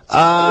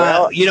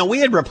 We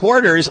had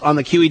reporters on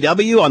the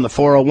QEW, on the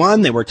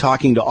 401. They were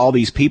talking to all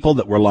these people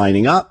that were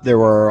lining up. There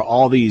were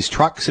all these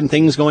trucks and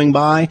things going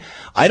by.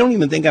 I don't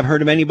even think I've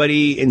heard of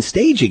anybody in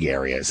staging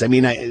areas. I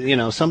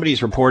mean,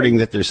 somebody's reporting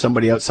that there's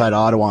somebody outside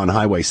Ottawa on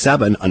Highway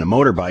 7 on a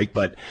motorbike.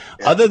 But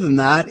other than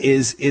that,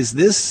 is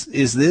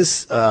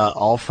this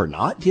all for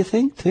naught, do you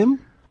think, Tim?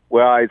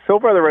 Well, so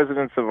far the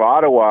residents of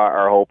Ottawa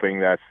are hoping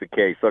that's the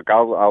case. Look,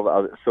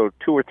 so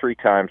 2 or 3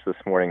 times this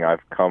morning I've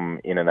come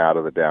in and out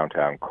of the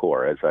downtown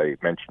core. As I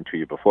mentioned to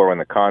you before, when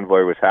the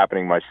convoy was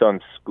happening, my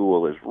son's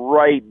school is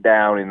right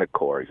down in the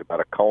core. He's about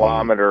a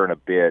kilometer and a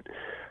bit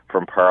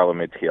from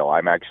Parliament Hill.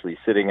 I'm actually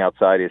sitting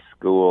outside his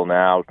school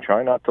now,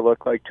 trying not to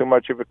look like too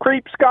much of a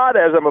creep, Scott,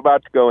 as I'm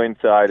about to go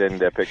inside and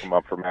pick him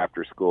up from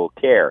after-school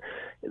care.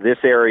 This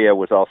area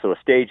was also a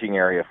staging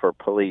area for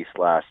police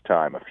last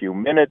time. A few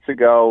minutes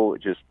ago,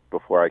 just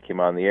before I came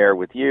on the air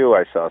with you,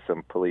 I saw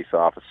some police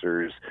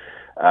officers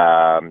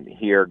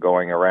here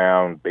going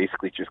around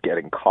basically just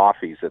getting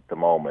coffees at the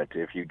moment.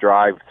 If you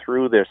drive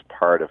through this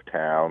part of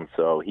town,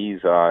 so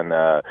he's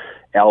on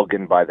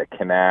Elgin by the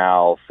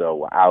canal,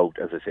 so out,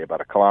 as I say,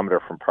 about a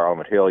kilometer from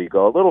Parliament Hill. You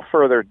go a little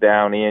further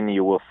down in,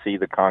 you will see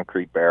the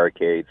concrete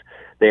barricades.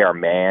 They are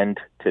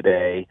manned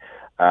today.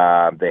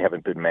 They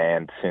haven't been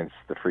manned since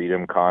the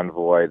Freedom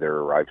Convoy.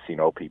 I've seen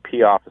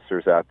OPP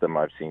officers at them.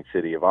 I've seen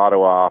City of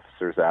Ottawa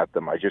officers at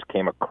them. I just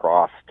came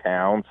across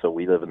town, so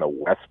we live in the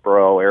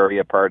Westboro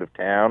area part of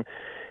town.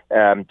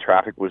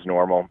 Traffic was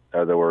normal.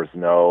 There was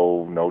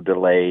no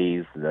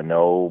delays,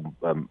 no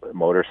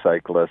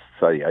motorcyclists.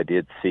 I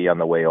did see on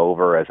the way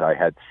over, as I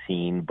had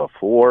seen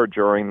before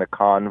during the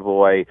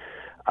convoy,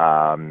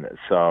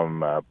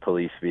 some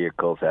police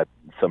vehicles at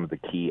some of the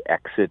key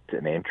exit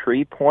and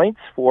entry points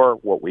for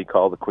what we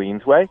call the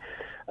Queensway,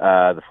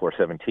 the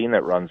 417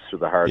 that runs through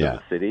the heart of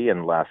the city.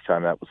 And last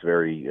time that was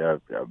very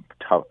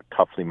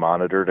toughly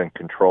monitored and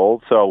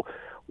controlled. So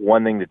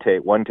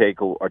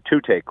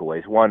two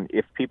takeaways. One,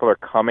 if people are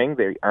coming,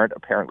 they aren't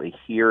apparently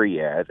here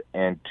yet.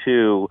 And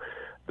two,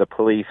 the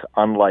police,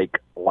 unlike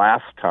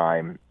last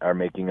time, are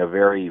making a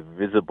very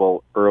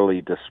visible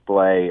early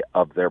display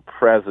of their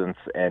presence.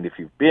 And if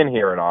you've been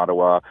here in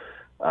Ottawa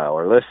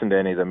or listened to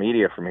any of the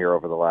media from here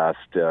over the last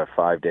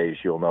 5 days,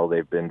 you'll know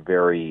they've been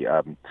very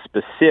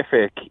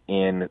specific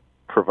in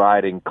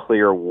providing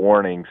clear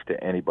warnings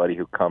to anybody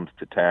who comes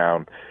to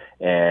town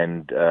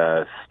and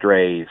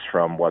strays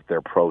from what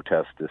their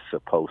protest is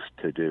supposed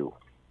to do.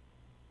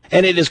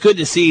 And it is good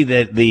to see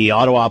that the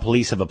Ottawa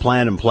police have a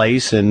plan in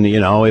place, and,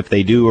 if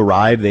they do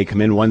arrive, they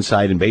come in one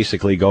side and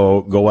basically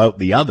go out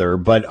the other.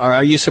 But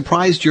are you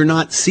surprised you're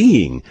not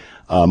seeing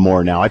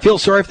more now? I feel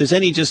sorry if there's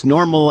any just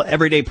normal,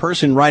 everyday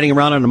person riding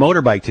around on a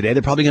motorbike today.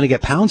 They're probably going to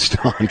get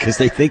pounced on because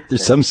they think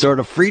there's some sort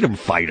of freedom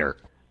fighter.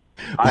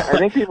 I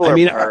think people I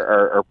was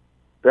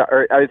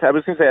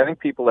going to say, I think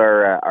people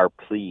are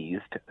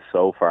pleased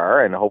so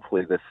far, and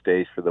hopefully this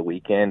stays for the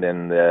weekend.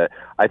 And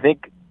I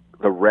think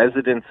the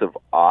residents of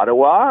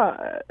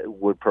Ottawa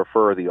would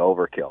prefer the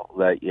overkill.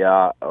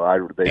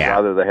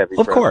 Rather the heavy.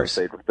 Of course.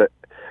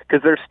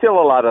 Because there's still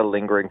a lot of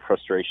lingering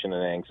frustration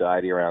and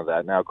anxiety around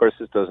that. Now, of course,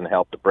 this doesn't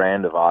help the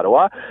brand of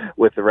Ottawa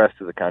with the rest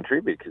of the country,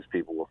 because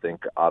people will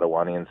think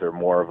Ottawanians are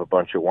more of a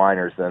bunch of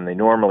whiners than they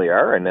normally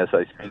are. And as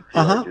I speak,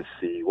 I just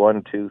see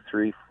 1, 2,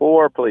 3,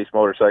 4 police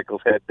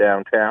motorcycles head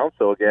downtown.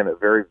 So again, a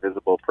very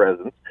visible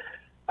presence.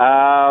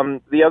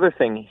 The other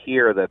thing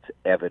here that's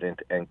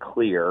evident and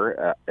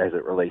clear as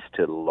it relates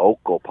to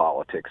local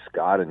politics,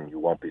 Scott, and you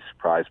won't be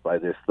surprised by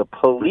this, the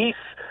police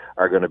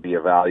are going to be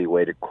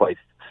evaluated quite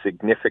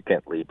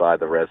significantly by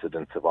the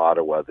residents of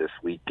Ottawa this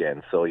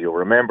weekend. So you'll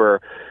remember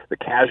the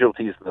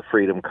casualties of the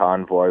Freedom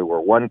Convoy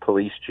were one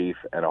police chief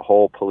and a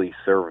whole police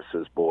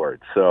services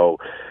board. So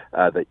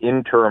the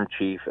interim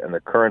chief and the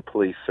current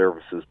police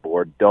services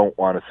board don't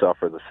want to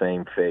suffer the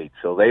same fate.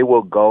 So they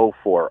will go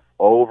for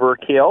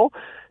overkill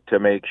to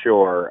make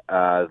sure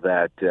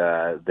that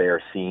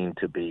they're seen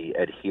to be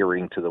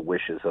adhering to the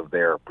wishes of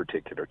their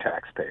particular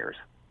taxpayers.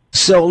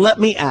 So let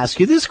me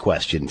ask you this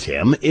question,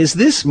 Tim. Is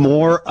this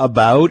more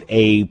about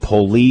a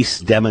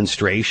police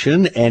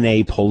demonstration and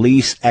a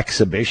police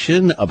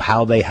exhibition of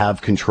how they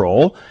have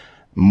control,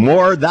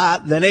 more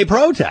that than a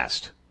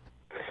protest?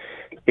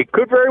 It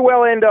could very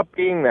well end up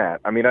being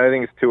that. I mean, I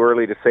think it's too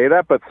early to say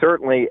that, but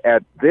certainly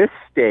at this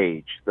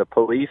stage, the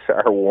police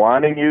are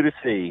wanting you to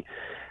see,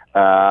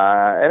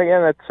 and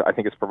again, I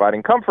think it's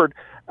providing comfort,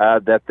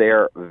 that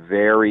they're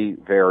very,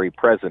 very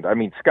present. I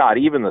mean, Scott,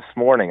 even this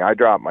morning, I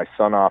dropped my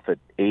son off at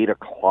 8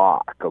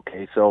 o'clock,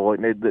 okay? So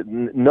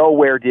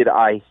nowhere did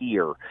I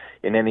hear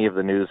in any of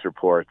the news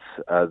reports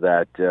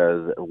that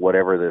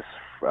whatever this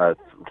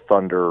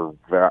Thunder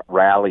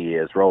rally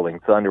is, Rolling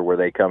Thunder, were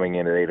they coming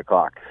in at 8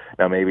 o'clock?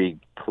 Now, maybe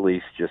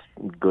police just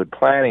good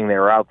planning, they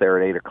were out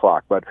there at 8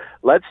 o'clock. But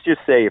let's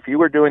just say if you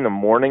were doing the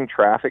morning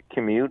traffic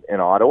commute in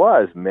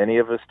Ottawa, as many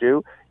of us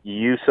do,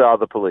 you saw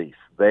the police.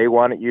 They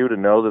wanted you to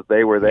know that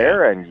they were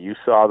there, and you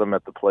saw them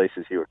at the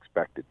places you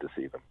expected to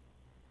see them.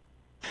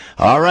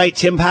 All right,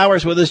 Tim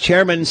Powers with us,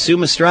 Chairman,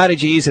 Summa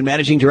Strategies, and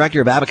Managing Director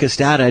of Abacus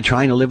Data,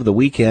 trying to live the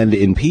weekend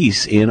in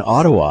peace in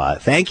Ottawa.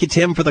 Thank you,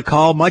 Tim, for the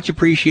call. Much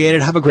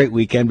appreciated. Have a great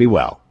weekend. Be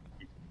well.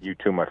 You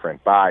too, my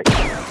friend. Bye.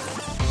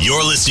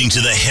 You're listening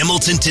to the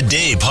Hamilton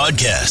Today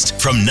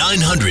podcast from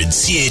 900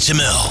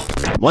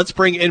 CHML. Let's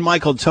bring in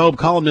Michael Taube,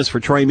 columnist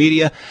for Troy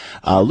Media,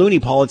 Looney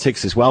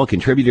Politics as well,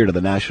 contributor to the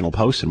National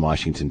Post and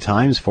Washington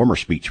Times, former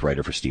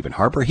speechwriter for Stephen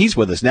Harper. He's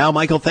with us now.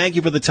 Michael, thank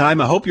you for the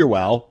time. I hope you're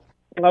well.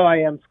 Oh, I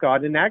am,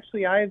 Scott. And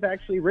actually, I've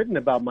written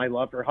about my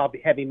love for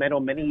heavy metal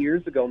many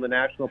years ago in the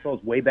National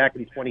Post, way back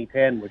in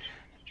 2010, which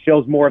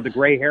shows more of the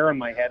gray hair on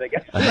my head, I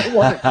guess. I've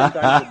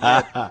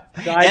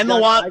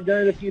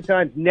done it a few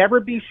times. Never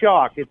be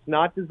shocked. It's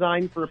not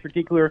designed for a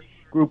particular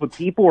group of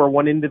people or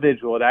one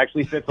individual. It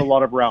actually fits a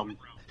lot of realms.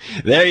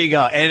 There you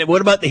go. And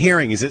what about the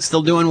hearing? Is it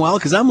still doing well?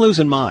 Because I'm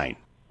losing mine.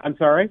 I'm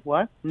sorry?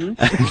 What?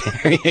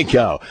 There you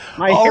go.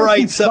 All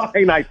right. So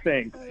fine, I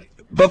think.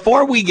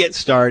 Before we get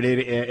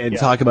started and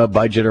talk about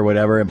budget or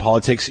whatever in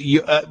politics,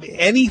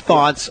 any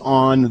thoughts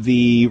on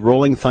the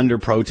Rolling Thunder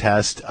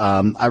protest?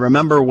 I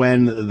remember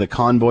when the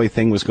convoy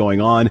thing was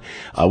going on,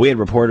 we had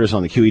reporters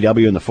on the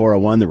QEW and the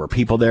 401. There were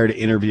people there to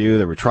interview.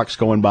 There were trucks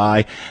going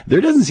by.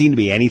 There doesn't seem to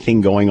be anything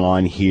going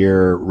on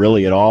here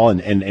really at all.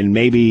 And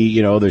maybe,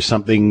 there's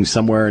something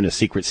somewhere in a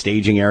secret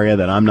staging area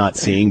that I'm not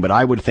seeing. But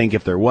I would think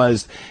if there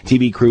was,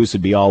 TV crews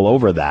would be all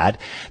over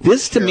that.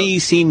 This to me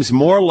seems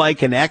more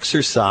like an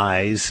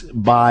exercise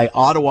by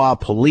Ottawa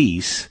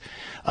police,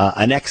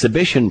 an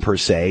exhibition per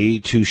se,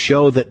 to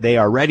show that they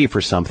are ready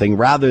for something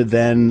rather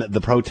than the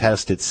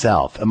protest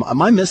itself.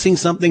 Am I missing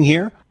something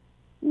here?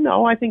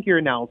 No, I think your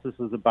analysis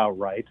is about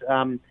right.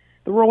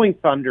 The Rolling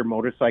Thunder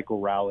motorcycle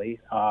rally,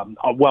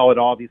 it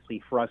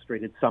obviously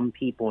frustrated some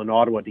people in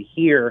Ottawa to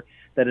hear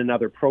that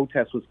another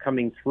protest was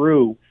coming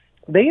through.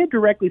 They had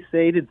directly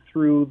stated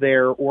through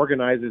their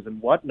organizers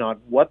and whatnot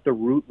what the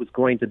route was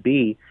going to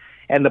be.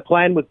 And the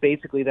plan was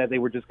basically that they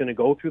were just going to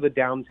go through the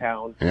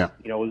downtown. Yeah.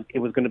 It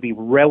was going to be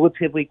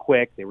relatively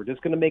quick. They were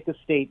just going to make a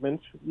statement,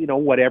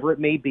 whatever it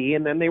may be,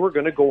 and then they were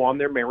going to go on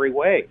their merry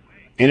way.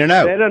 In and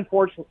out.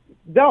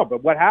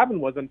 But what happened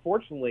was,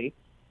 unfortunately,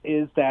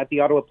 is that the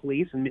Ottawa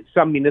police and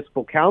some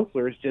municipal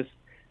councillors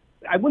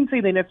I wouldn't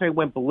say they necessarily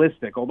went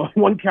ballistic, although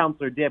one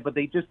councillor did, but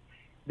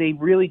they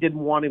really didn't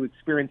want to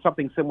experience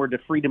something similar to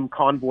Freedom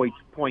Convoy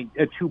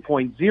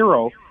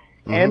 2.0.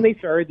 Mm-hmm. And they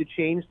started to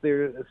change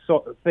their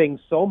things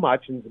so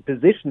much and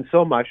position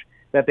so much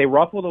that they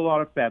ruffled a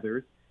lot of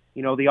feathers.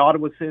 The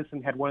Ottawa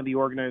Citizen had one of the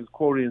organizers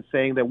quoted as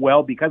saying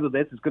that, because of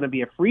this, it's going to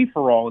be a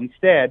free-for-all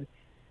instead.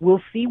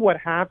 We'll see what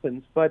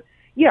happens. But,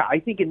 yeah, I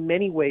think in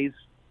many ways,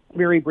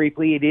 very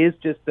briefly, it is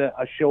just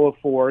a show of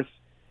force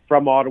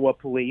from Ottawa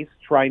police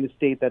trying to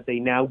state that they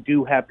now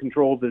do have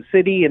control of the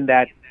city and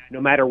that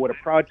no matter what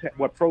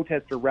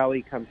protest or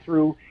rally comes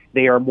through,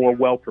 they are more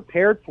well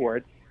prepared for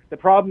it. The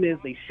problem is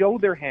they show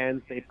their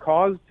hands. They've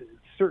caused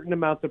certain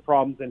amounts of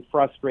problems and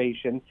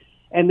frustration,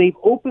 and they've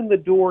opened the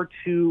door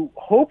to,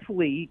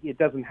 hopefully it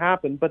doesn't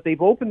happen, but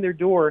they've opened their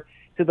door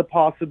to the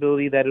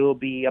possibility that it'll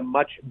be a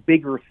much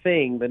bigger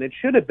thing than it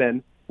should have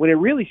been, when it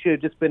really should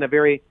have just been a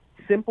very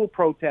simple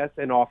protest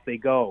and off they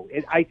go.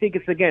 I think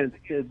it's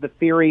the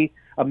theory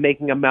of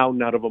making a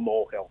mountain out of a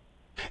molehill.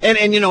 And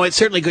it's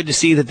certainly good to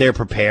see that they're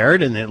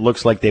prepared and it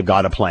looks like they've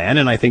got a plan.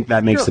 And I think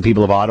that makes the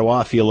people of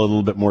Ottawa feel a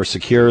little bit more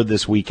secure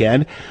this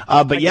weekend.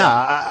 But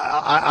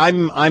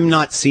I'm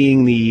not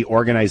seeing the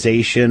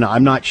organization.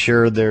 I'm not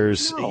sure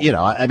there's,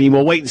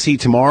 we'll wait and see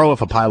tomorrow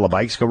if a pile of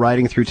bikes go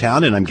riding through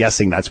town. And I'm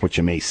guessing that's what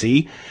you may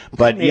see.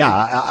 But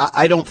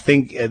I don't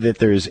think that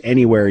there's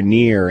anywhere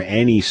near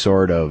any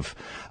sort of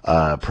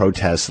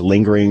protests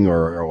lingering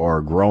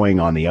or growing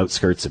on the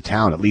outskirts of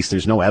town. At least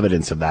there's no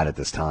evidence of that at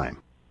this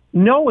time.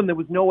 No, and there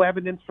was no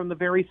evidence from the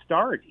very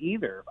start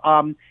either.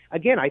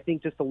 Again, I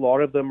think just a lot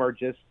of them are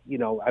just,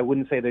 I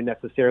wouldn't say they're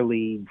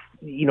necessarily,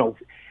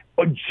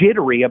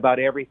 jittery about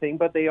everything,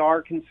 but they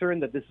are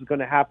concerned that this is going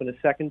to happen a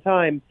second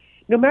time.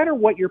 No matter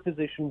what your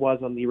position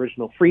was on the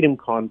original Freedom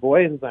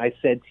Convoy, as I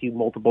said to you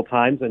multiple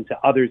times and to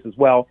others as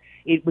well,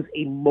 it was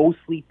a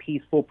mostly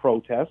peaceful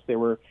protest. There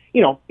were,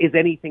 is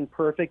anything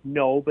perfect?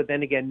 No, but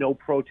then again, no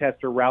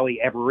protest or rally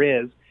ever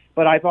is.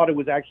 But I thought it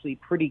was actually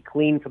pretty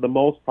clean for the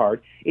most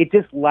part. It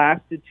just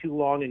lasted too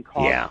long and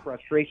caused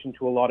frustration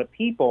to a lot of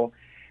people.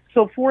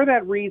 So for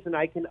that reason,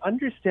 I can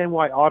understand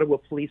why Ottawa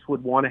police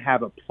would want to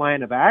have a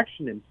plan of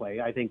action in play.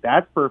 I think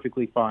that's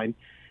perfectly fine.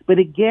 But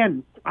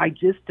again, I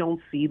just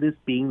don't see this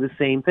being the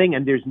same thing,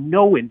 and there's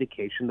no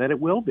indication that it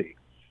will be.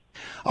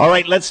 All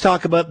right, let's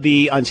talk about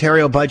the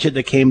Ontario budget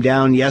that came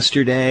down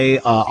yesterday.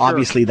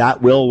 Obviously,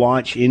 that will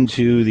launch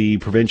into the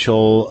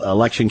provincial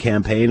election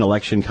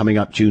coming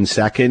up June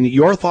 2nd.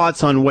 Your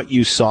thoughts on what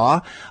you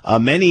saw?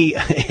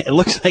 It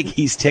looks like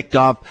he's ticked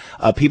off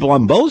people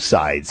on both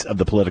sides of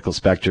the political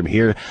spectrum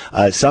here.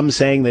 Some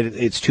saying that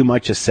it's too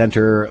much a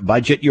center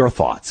budget. Your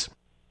thoughts?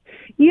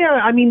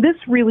 Yeah, this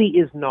really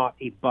is not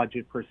a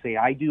budget per se.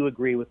 I do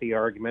agree with the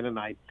argument, and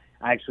I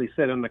actually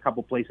said it in a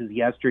couple places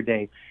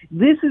yesterday.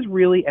 This is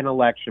really an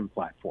election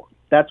platform.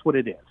 That's what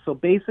it is. So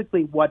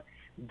basically what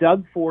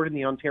Doug Ford and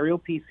the Ontario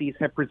PCs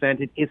have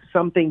presented is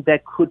something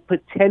that could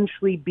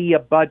potentially be a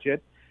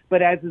budget,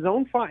 but as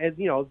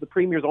the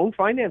Premier's own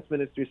finance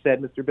minister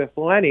said, Mr.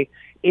 Biff-Mullaney,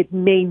 it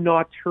may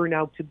not turn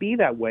out to be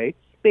that way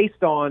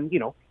based on,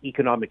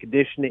 economic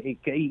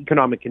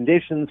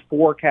conditions,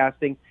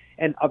 forecasting,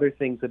 and other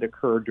things that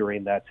occurred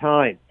during that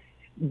time.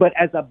 But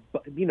as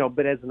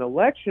an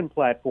election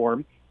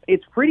platform,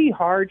 it's pretty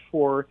hard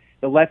for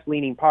the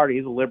left-leaning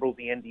parties, the Liberals,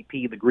 the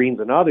NDP, the Greens,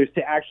 and others,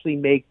 to actually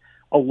make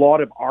a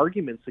lot of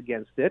arguments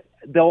against it.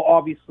 They'll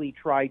obviously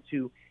try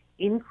to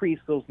increase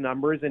those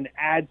numbers and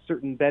add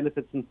certain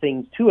benefits and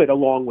things to it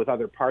along with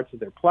other parts of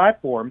their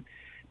platform.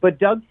 But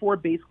Doug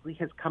Ford basically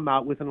has come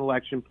out with an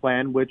election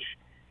plan which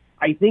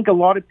I think a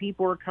lot of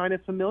people are kind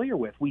of familiar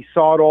with. We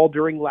saw it all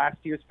during last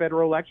year's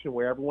federal election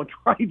where everyone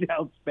tried to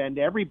outspend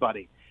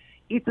everybody.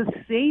 It's a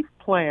safe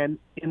plan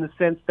in the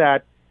sense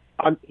that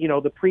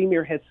the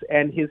Premier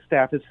and his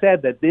staff has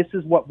said that this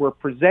is what we're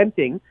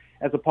presenting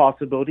as a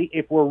possibility.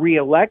 If we're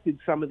reelected,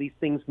 some of these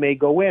things may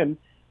go in,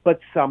 but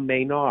some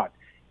may not.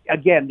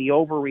 Again, the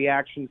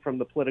overreaction from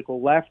the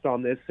political left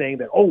on this, saying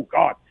that, oh,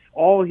 God,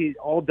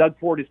 all Doug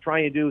Ford is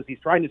trying to do is he's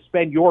trying to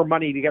spend your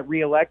money to get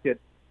reelected.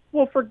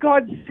 Well, for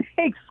God's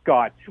sake,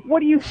 Scott, what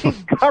do you think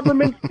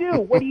governments do?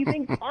 What do you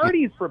think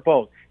parties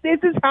propose? This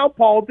is how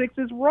politics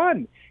is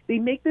run. They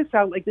make this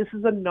out like this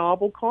is a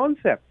novel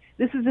concept.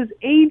 This is as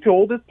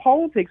age-old as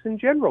politics in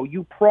general.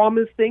 You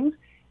promise things,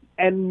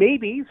 and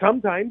maybe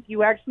sometimes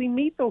you actually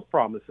meet those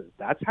promises.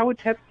 That's how it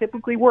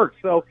typically works.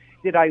 So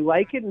did I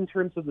like it in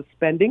terms of the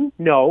spending?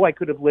 No, I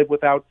could have lived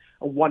without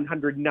a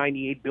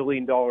 $198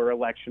 billion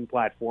election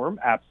platform.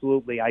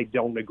 Absolutely, I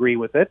don't agree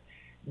with it.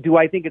 Do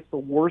I think it's the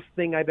worst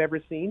thing I've ever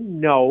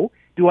seen? No.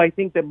 Do I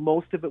think that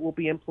most of it will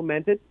be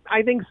implemented?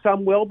 I think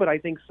some will, but I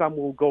think some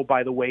will go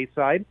by the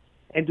wayside.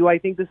 And do I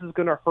think this is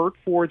going to hurt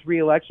Ford's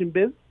re-election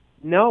bid?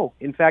 No.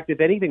 In fact,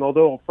 if anything,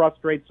 although it'll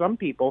frustrate some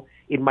people,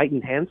 it might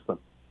enhance them.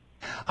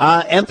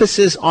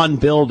 Emphasis on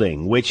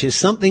building, which is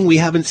something we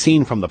haven't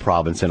seen from the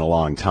province in a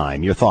long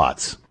time. Your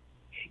thoughts?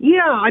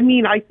 Yeah,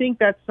 I think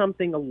that's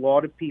something a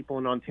lot of people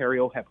in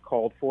Ontario have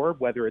called for,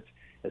 whether it's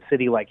a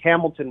city like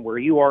Hamilton, where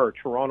you are, or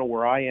Toronto,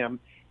 where I am.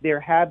 There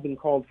have been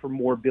called for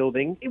more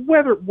building,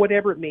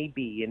 whatever it may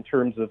be, in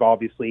terms of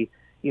obviously,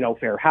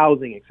 fair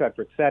housing, et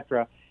cetera, et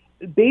cetera.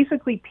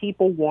 Basically,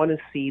 people want to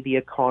see the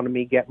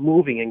economy get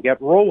moving and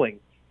get rolling.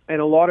 And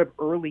a lot of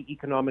early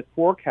economic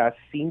forecasts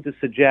seem to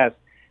suggest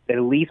that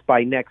at least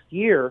by next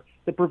year,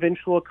 the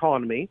provincial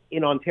economy,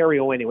 in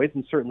Ontario anyways,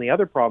 and certainly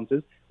other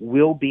provinces,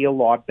 will be a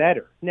lot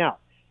better. Now,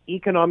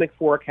 economic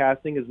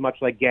forecasting is much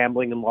like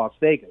gambling in Las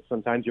Vegas.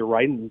 Sometimes you're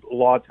right and a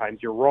lot of times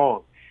you're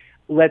wrong.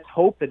 Let's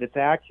hope that it's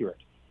accurate.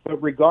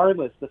 But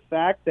regardless, the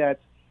fact that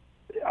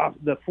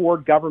the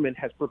Ford government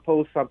has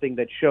proposed something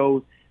that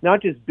shows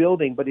not just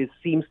building, but it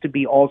seems to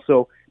be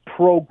also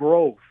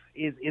pro-growth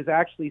is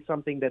actually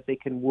something that they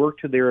can work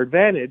to their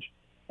advantage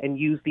and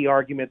use the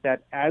argument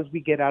that as we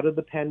get out of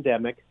the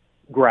pandemic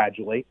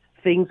gradually,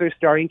 things are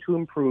starting to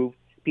improve.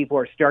 People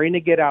are starting to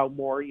get out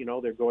more.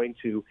 They're going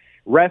to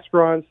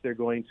restaurants, they're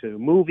going to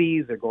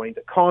movies, they're going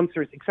to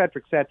concerts, et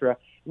cetera, et cetera.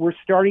 We're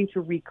starting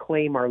to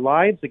reclaim our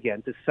lives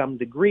again to some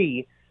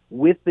degree.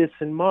 With this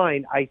in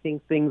mind, I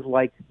think things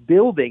like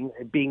building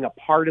being a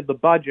part of the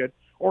budget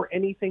or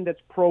anything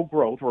that's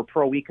pro-growth or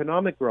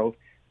pro-economic growth,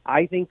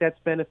 I think that's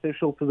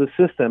beneficial to the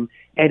system,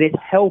 and it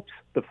helps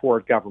the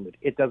Ford government.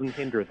 It doesn't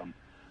hinder them.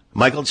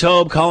 Michael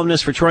Taube,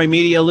 columnist for Troy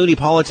Media, Looney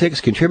Politics,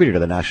 contributor to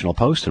the National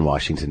Post and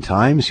Washington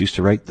Times, used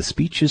to write the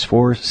speeches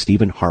for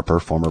Stephen Harper,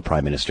 former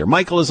Prime Minister.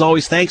 Michael, as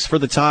always, thanks for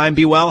the time.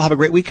 Be well. Have a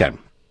great weekend.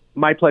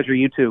 My pleasure.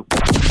 You too.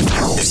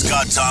 If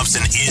Scott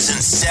Thompson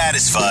isn't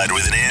satisfied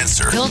with an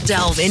answer, he'll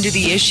delve into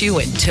the issue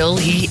until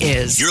he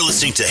is. You're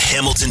listening to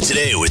Hamilton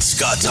Today with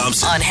Scott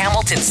Thompson on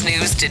Hamilton's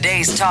News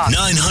Today's Talk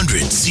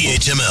 900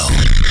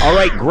 CHML. All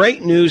right,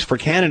 great news for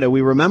Canada.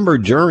 We remember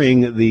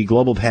during the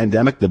global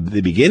pandemic, the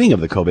beginning of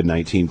the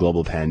COVID-19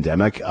 global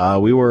pandemic,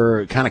 we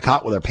were kind of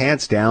caught with our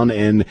pants down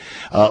and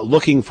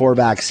looking for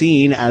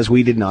vaccine as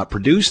we did not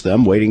produce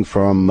them, waiting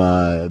from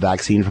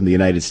vaccine from the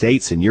United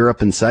States and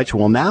Europe and such.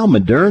 Well, now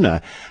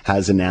Moderna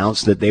has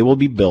announced that they will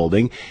be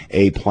building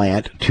a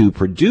plant to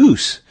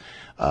produce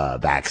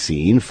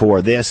vaccine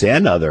for this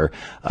and other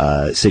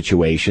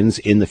situations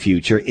in the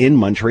future in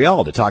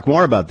Montreal. To talk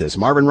more about this,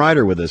 Marvin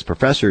Ryder with us,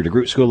 professor at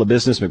DeGroote School of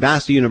Business,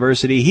 McMaster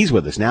University. He's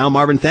with us now.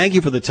 Marvin, thank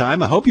you for the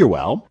time. I hope you're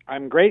well.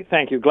 I'm great,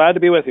 thank you. Glad to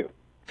be with you.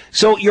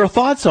 So your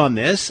thoughts on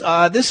this?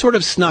 This sort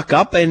of snuck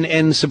up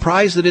and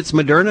surprised that it's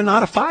Moderna,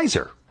 not a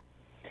Pfizer.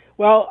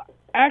 Well,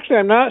 actually,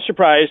 I'm not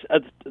surprised.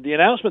 The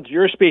announcement that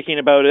you're speaking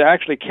about, it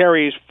actually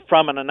carries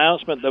from an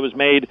announcement that was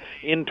made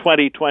in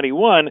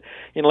 2021.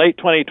 In late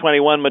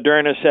 2021,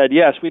 Moderna said,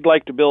 yes, we'd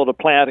like to build a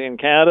plant in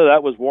Canada.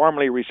 That was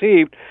warmly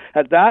received.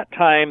 At that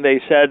time,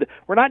 they said,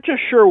 we're not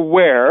just sure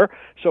where,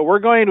 so we're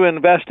going to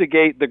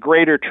investigate the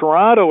greater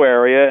Toronto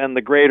area and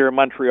the greater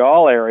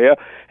Montreal area.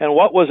 And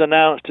what was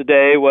announced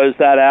today was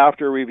that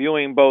after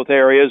reviewing both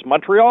areas,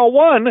 Montreal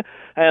won,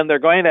 and they're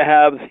going to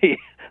have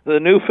the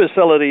new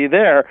facility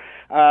there.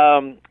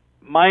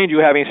 Mind you,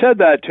 having said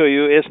that to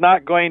you, it's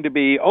not going to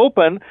be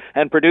open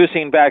and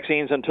producing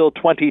vaccines until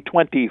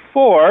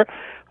 2024,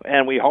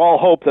 and we all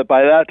hope that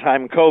by that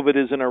time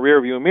COVID is in a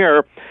rearview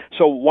mirror.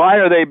 So why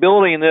are they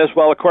building this?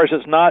 Well, of course,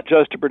 it's not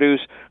just to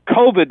produce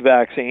COVID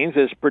vaccines.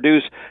 It's to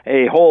produce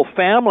a whole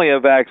family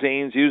of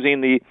vaccines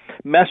using the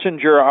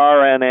messenger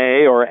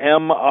RNA or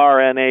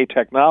mRNA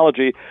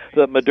technology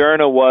that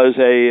Moderna was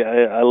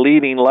a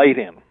leading light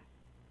in.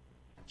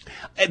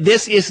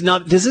 This is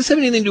not. Does this have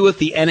anything to do with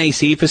the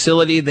NAC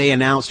facility they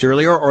announced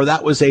earlier, or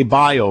that was a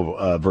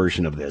bio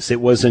version of this?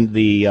 It wasn't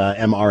the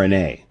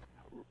mRNA.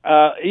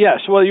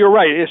 Yes, well, you're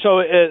right. So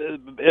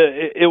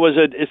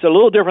it's a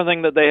little different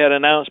thing that they had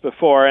announced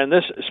before, and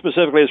this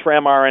specifically is for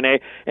mRNA.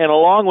 And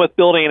along with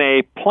building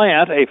a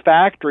plant, a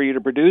factory to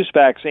produce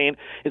vaccine,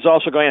 it's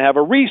also going to have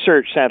a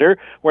research center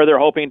where they're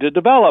hoping to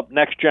develop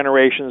next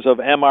generations of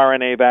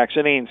mRNA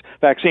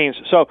vaccines.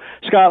 So,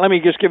 Scott, let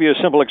me just give you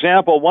a simple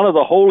example. One of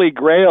the holy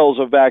grails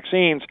of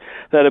vaccines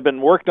that have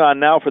been worked on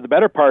now for the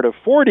better part of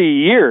 40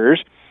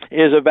 years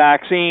is a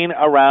vaccine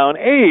around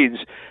AIDS,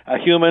 a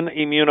human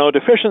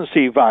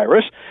immunodeficiency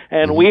virus,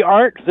 and we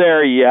aren't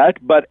there yet,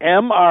 but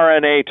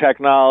mRNA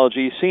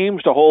technology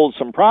seems to hold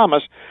some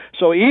promise.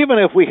 So even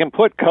if we can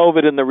put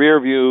COVID in the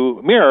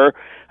rearview mirror,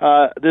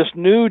 this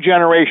new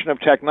generation of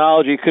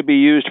technology could be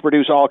used to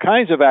produce all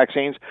kinds of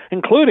vaccines,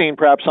 including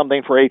perhaps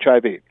something for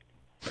HIV.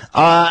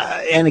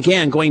 And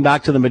again, going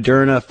back to the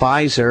Moderna,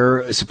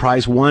 Pfizer,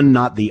 surprise one,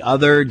 not the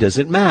other, does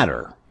it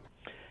matter?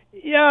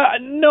 Yeah,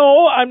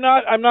 no, I'm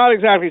not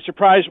exactly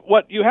surprised.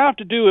 What you have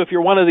to do if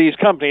you're one of these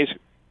companies,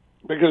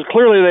 because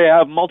clearly they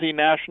have a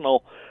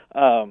multinational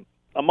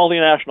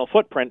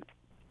footprint,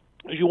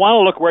 is you want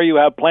to look where you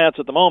have plants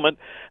at the moment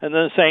and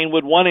then saying,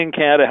 would one in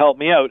Canada help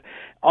me out?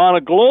 On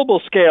a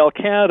global scale,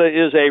 Canada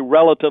is a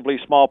relatively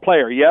small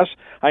player. Yes,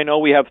 I know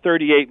we have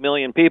 38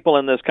 million people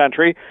in this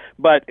country,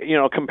 but,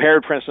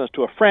 compared, for instance,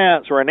 to a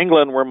France or an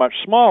England, we're much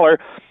smaller.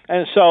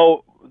 And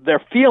so their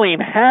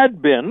feeling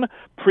had been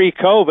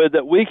pre-COVID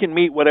that we can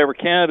meet whatever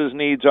Canada's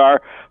needs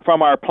are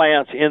from our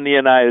plants in the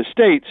United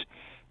States.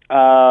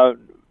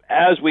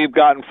 As we've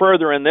gotten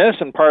further in this,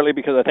 and partly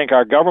because I think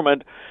our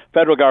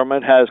federal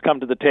government has come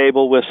to the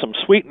table with some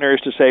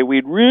sweeteners to say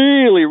we'd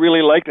really,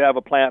 really like to have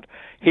a plant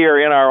here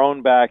in our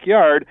own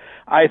backyard,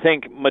 I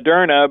think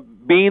Moderna,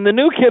 being the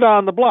new kid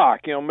on the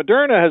block,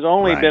 Moderna has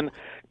only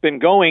been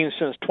going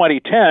since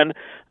 2010.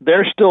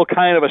 They're still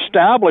kind of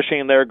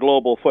establishing their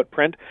global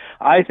footprint.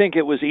 I think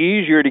it was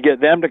easier to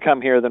get them to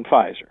come here than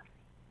Pfizer.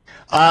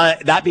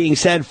 That being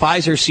said,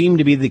 Pfizer seemed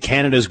to be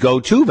Canada's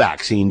go-to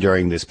vaccine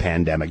during this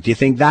pandemic. Do you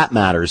think that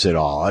matters at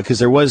all? Because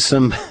there was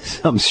some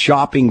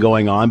shopping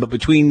going on, but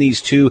between these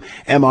two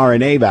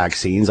mRNA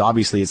vaccines,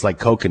 obviously it's like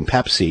Coke and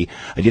Pepsi.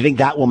 Do you think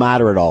that will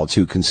matter at all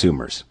to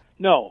consumers?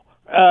 No.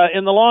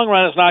 in the long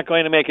run, it's not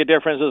going to make a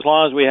difference as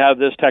long as we have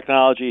this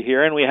technology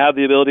here and we have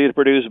the ability to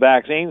produce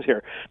vaccines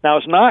here. Now,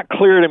 it's not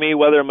clear to me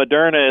whether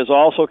Moderna is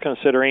also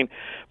considering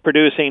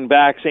producing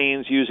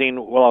vaccines using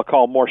what I'll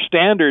call more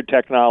standard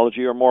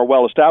technology or more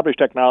well-established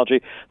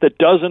technology that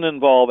doesn't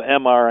involve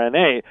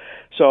mRNA.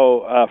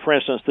 So, for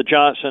instance, the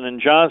Johnson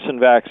 & Johnson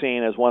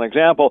vaccine, as one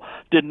example,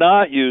 did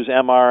not use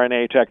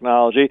mRNA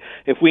technology.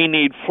 If we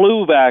need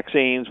flu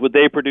vaccines, would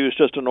they produce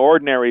just an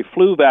ordinary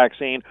flu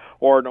vaccine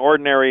or an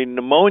ordinary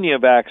pneumonia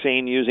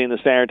vaccine using the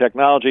standard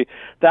technology?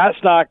 That's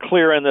not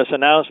clear in this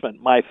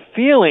announcement. My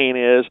feeling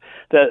is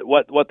that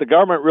what the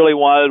government really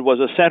wanted was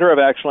a center of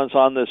excellence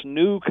on this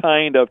new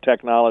kind of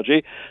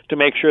technology to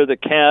make sure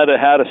that Canada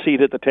had a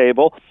seat at the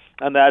table,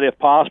 and that if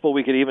possible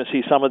we could even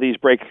see some of these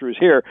breakthroughs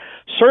here.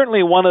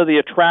 Certainly one of the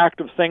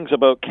attractive things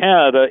about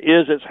Canada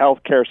is its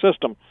healthcare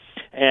system.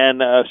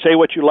 And say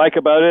what you like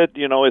about it,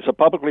 it's a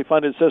publicly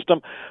funded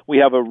system. We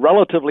have a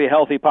relatively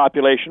healthy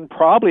population,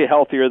 probably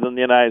healthier than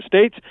the United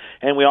States,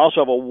 and we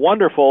also have a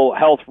wonderful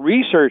health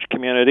research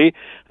community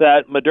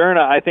that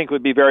Moderna, I think,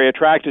 would be very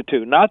attracted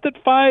to. Not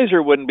that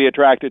Pfizer wouldn't be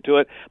attracted to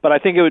it, but I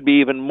think it would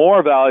be even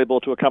more valuable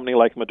to a company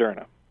like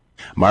Moderna.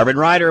 Marvin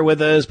Ryder with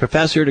us,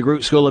 professor at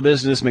DeGroote School of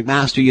Business,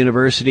 McMaster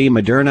University.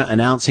 Moderna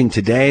announcing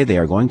today they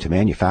are going to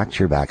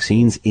manufacture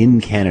vaccines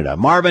in Canada.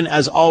 Marvin,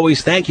 as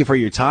always, thank you for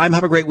your time.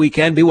 Have a great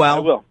weekend. Be well.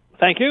 I will.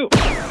 Thank you.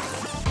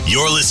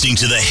 You're listening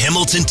to the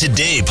Hamilton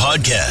Today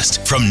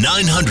podcast from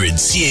 900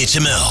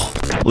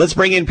 CHML. Let's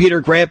bring in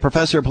Peter Graefe,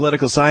 professor of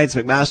political science,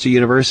 McMaster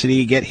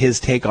University, get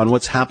his take on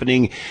what's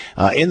happening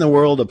in the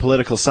world of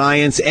political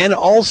science, and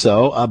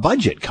also a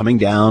budget coming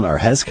down, or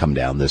has come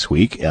down this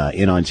week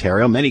in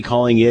Ontario, many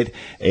calling it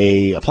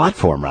a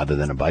platform rather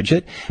than a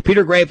budget.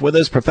 Peter Graefe with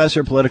us,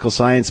 professor of political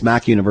science,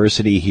 Mac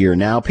University here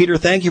now. Peter,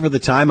 thank you for the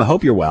time. I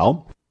hope you're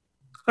well.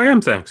 I am,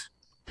 thanks.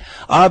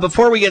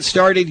 Before we get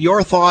started,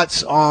 your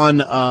thoughts on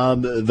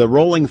the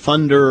Rolling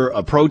Thunder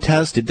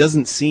protest. It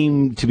doesn't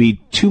seem to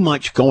be too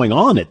much going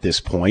on at this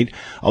point,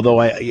 although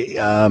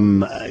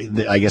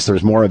I guess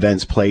there's more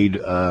events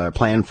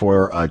planned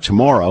for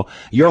tomorrow.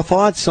 Your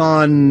thoughts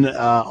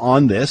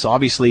on this?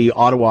 Obviously,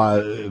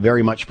 Ottawa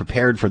very much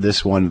prepared for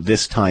this one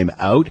this time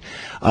out.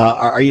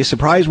 Are you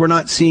surprised we're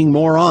not seeing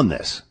more on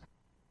this?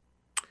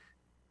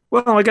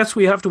 Well, I guess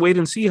we have to wait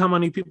and see how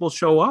many people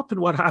show up and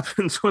what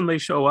happens when they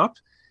show up.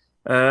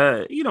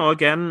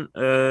 Again,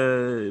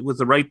 with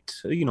the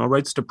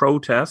rights to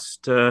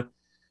protest,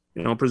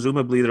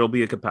 presumably there'll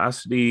be a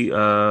capacity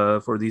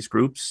for these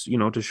groups,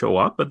 to show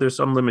up, but there's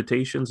some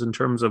limitations in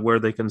terms of where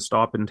they can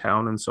stop in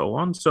town and so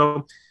on.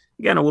 So,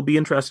 again, it will be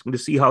interesting to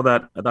see how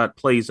that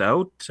plays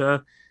out.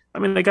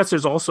 I guess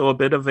there's also a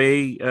bit of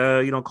a,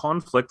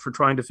 conflict for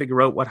trying to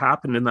figure out what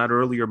happened in that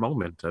earlier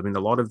moment. I mean, a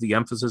lot of the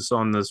emphasis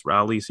on this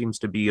rally seems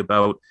to be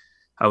about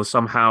how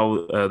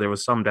somehow there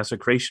was some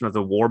desecration of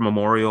the war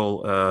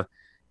memorial,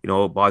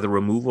 by the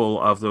removal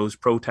of those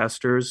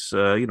protesters.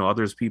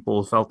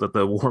 People felt that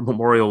the war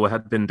memorial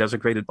had been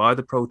desecrated by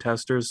the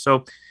protesters.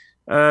 So,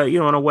 in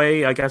a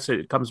way, I guess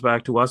it comes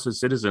back to us as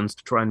citizens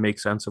to try and make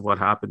sense of what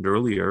happened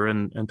earlier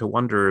and to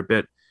wonder a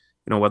bit,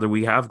 whether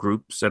we have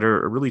groups that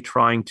are really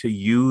trying to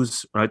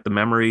use the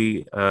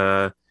memory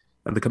and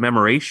the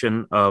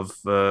commemoration of,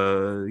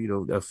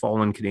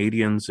 fallen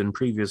Canadians in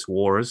previous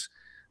wars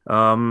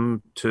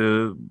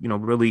to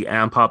really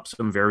amp up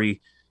some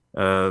very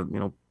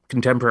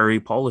contemporary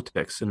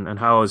politics and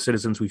how as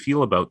citizens we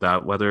feel about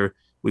that, whether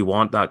we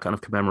want that kind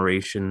of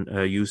commemoration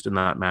used in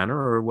that manner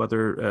or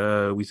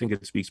whether we think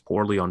it speaks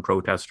poorly on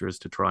protesters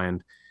to try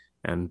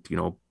and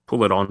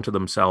pull it onto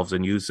themselves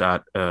and use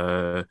that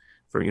to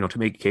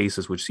make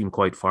cases which seem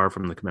quite far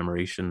from the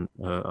commemoration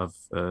of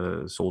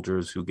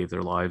soldiers who gave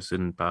their lives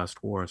in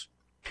past wars.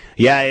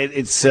 Yeah,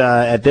 it's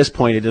at this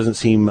point, it doesn't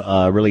seem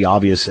really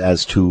obvious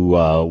as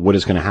to what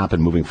is going to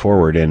happen moving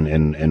forward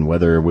and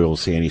whether we'll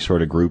see any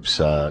sort of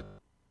groups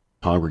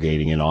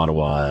congregating in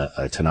Ottawa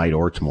tonight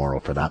or tomorrow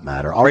for that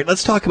matter. All right,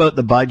 let's talk about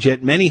the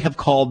budget. Many have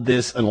called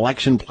this an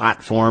election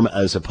platform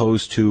as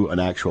opposed to an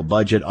actual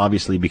budget,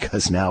 obviously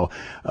because now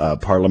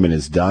Parliament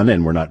is done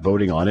and we're not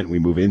voting on it. We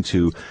move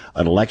into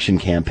an election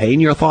campaign.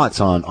 Your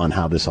thoughts on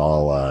how this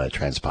all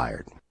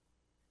transpired?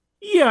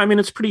 Yeah,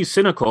 it's pretty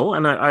cynical,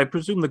 and I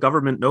presume the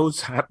government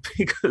knows that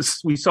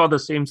because we saw the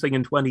same thing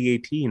in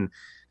 2018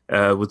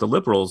 with the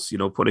Liberals,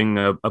 putting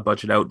a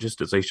budget out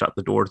just as they shut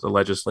the door to the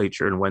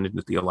legislature and went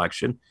into the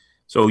election.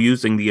 So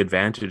using the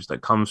advantage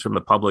that comes from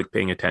the public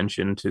paying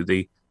attention to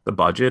the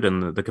budget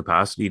and the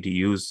capacity to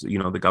use,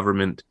 the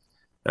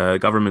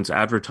government's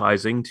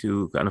advertising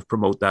to kind of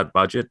promote that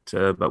budget,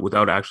 but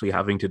without actually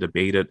having to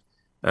debate it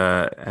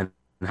and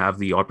have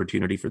the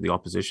opportunity for the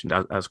opposition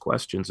to ask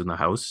questions in the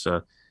House.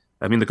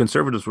 The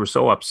Conservatives were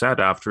so upset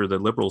after the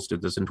Liberals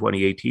did this in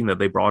 2018 that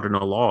they brought in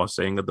a law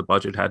saying that the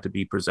budget had to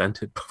be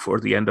presented before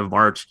the end of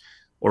March,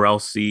 or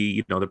else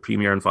the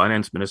Premier and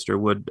Finance Minister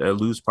would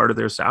lose part of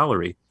their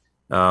salary.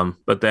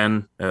 But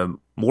then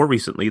more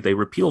recently, they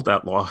repealed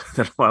that law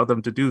that allowed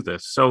them to do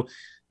this. So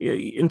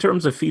in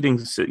terms of feeding,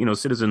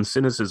 citizen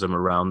cynicism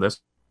around this,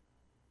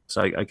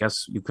 I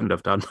guess you couldn't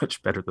have done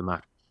much better than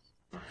that.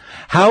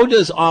 How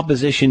does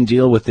opposition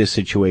deal with this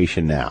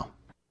situation now?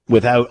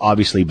 Without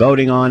obviously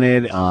voting on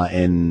it,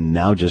 and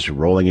now just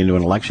rolling into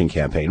an election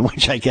campaign,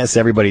 which I guess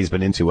everybody's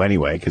been into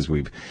anyway, because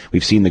we've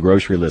seen the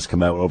grocery list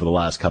come out over the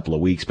last couple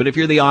of weeks. But if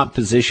you're the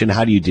opposition,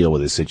 how do you deal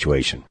with this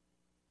situation?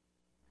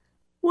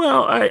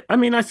 Well, I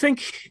mean, I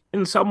think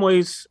in some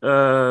ways,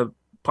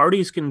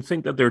 parties can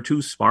think that they're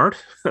too smart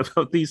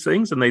about these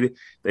things, and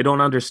they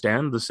don't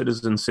understand the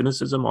citizen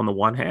cynicism on the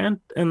one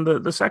hand, and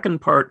the second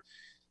part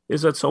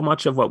is that so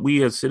much of what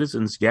we as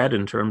citizens get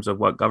in terms of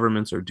what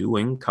governments are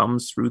doing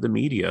comes through the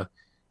media.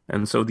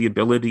 And so the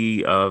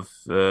ability of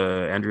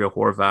Andrea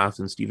Horwath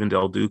and Stephen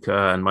Del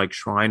Duca and Mike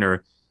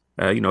Schreiner,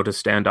 to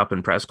stand up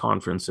in press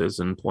conferences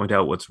and point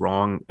out what's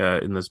wrong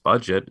in this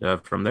budget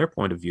from their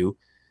point of view,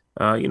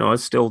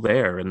 is still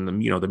there. And,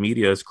 the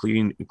media is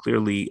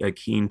clearly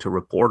keen to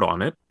report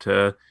on it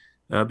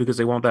because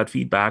they want that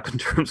feedback in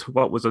terms of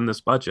what was in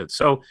this budget.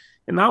 So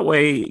in that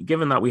way,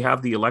 given that we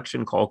have the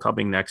election call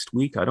coming next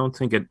week, I don't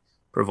think it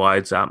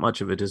provides that much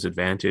of a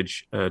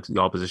disadvantage to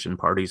the opposition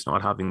parties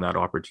not having that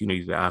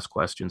opportunity to ask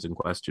questions in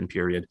question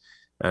period,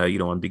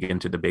 and begin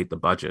to debate the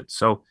budget.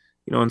 So,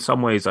 in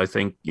some ways, I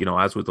think,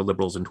 as with the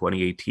Liberals in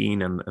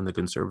 2018 and the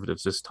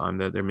Conservatives this time,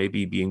 that they may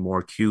be being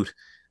more cute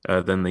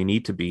than they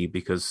need to be,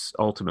 because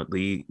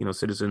ultimately,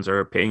 citizens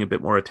are paying a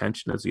bit more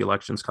attention as the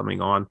election's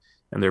coming on,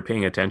 and they're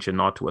paying attention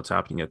not to what's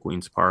happening at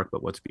Queen's Park,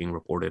 but what's being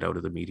reported out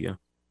of the media.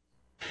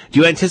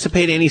 Do you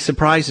anticipate any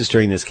surprises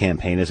during this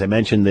campaign? As I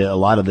mentioned, a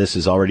lot of this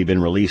has already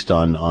been released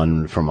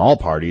on from all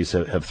parties,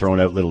 have thrown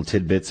out little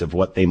tidbits of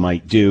what they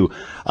might do.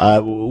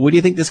 What do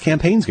you think this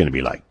campaign's going to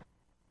be like?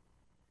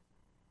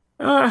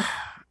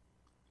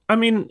 I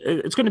mean,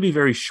 it's going to be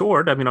very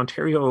short. I mean,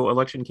 Ontario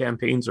election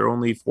campaigns are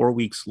only 4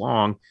 weeks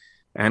long,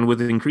 and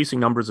with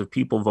increasing numbers of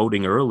people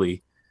voting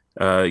early,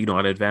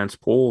 on advanced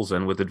polls,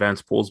 and with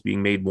advanced polls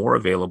being made more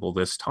available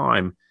this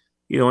time,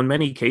 in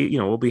many cases,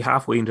 we'll be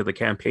halfway into the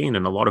campaign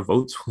and a lot of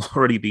votes will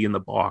already be in the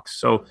box.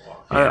 So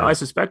I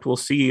suspect we'll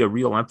see a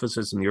real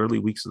emphasis in the early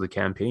weeks of the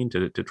campaign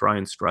to try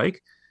and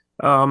strike.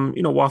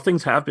 While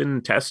things have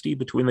been testy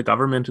between the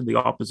government and the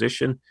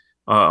opposition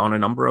on a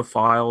number of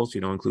files,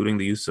 including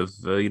the use of,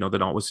 the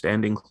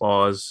notwithstanding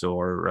clause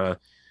or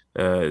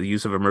the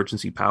use of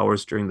emergency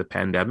powers during the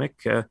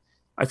pandemic,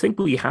 I think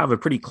we have a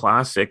pretty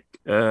classic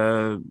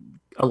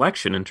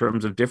election in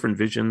terms of different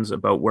visions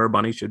about where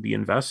money should be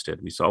invested.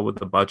 We saw with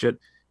the budget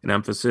an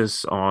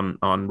emphasis on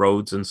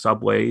roads and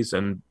subways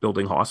and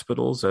building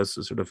hospitals as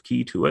a sort of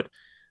key to it,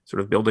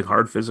 sort of building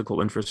hard physical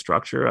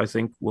infrastructure. I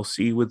think we'll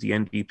see with the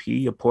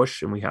NDP a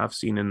push, and we have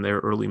seen in their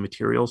early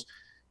materials,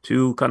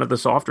 to kind of the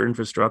softer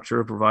infrastructure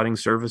of providing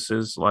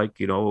services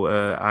like,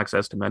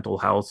 access to mental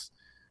health,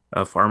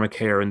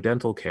 pharmacare and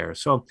dental care.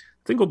 So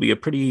I think it'll be a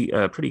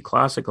pretty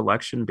classic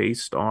election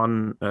based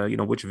on,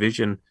 which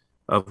vision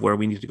of where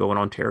we need to go in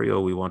Ontario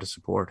we want to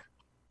support.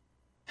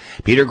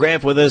 Peter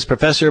Graefe with us,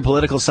 Professor of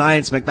Political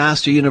Science,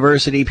 McMaster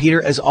University.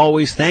 Peter, as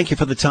always, thank you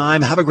for the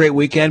time. Have a great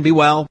weekend. Be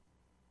well.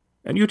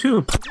 And you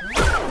too.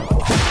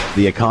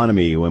 The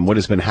economy and what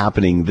has been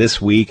happening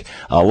this week.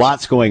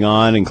 Lots going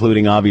on,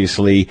 including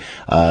obviously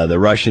the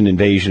Russian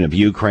invasion of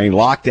Ukraine,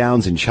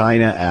 lockdowns in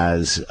China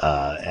as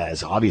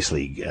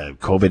obviously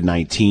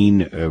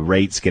COVID-19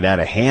 rates get out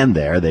of hand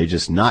there. They're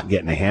just not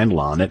getting a handle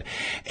on it.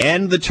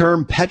 And the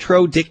term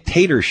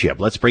petro-dictatorship.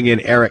 Let's bring in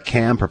Eric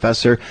Kam,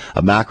 professor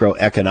of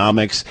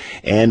macroeconomics,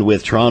 and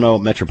with Toronto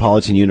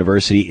Metropolitan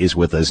University is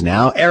with us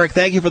now. Eric,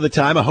 thank you for the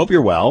time. I hope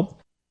you're well.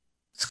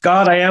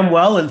 Scott, I am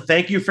well, and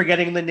thank you for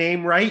getting the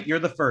name right. You're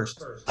the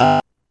first.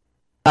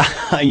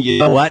 You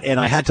know what? And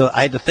I had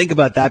to think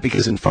about that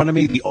because in front of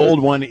me, the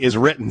old one is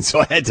written. So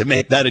I had to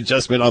make that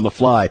adjustment on the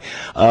fly.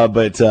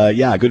 But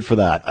good for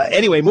that.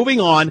 Anyway, moving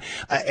on,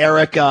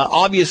 Eric,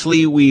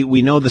 obviously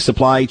we know the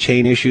supply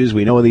chain issues.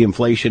 We know the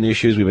inflation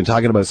issues. We've been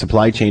talking about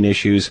supply chain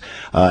issues,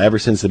 ever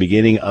since the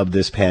beginning of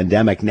this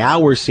pandemic. Now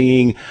we're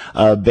seeing,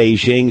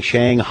 Beijing,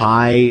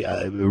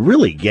 Shanghai,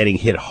 really getting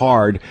hit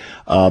hard,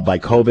 by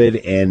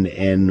COVID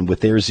and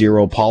with their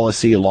zero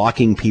policy,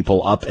 locking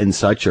people up and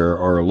such,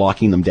 or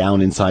locking them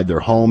down inside their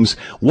homes.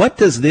 What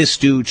does this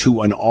do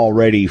to an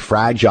already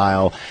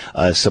fragile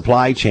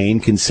supply chain,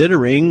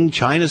 considering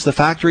China's the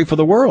factory for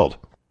the world?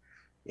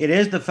 It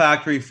is the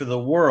factory for the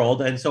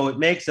world, and so it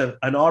makes an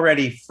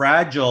already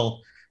fragile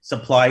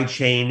supply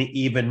chain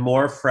even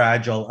more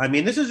fragile. I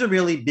mean, this is a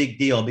really big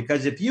deal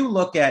because if you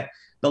look at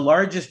the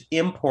largest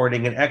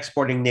importing and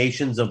exporting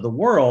nations of the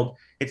world,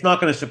 it's not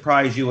going to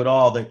surprise you at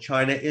all that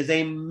China is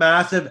a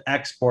massive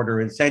exporter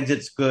and sends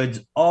its goods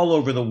all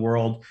over the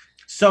world.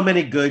 So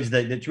many goods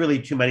that it's really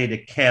too many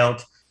to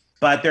count.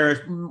 But there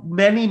are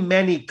many,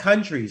 many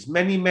countries,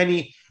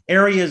 many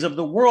areas of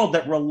the world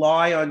that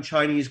rely on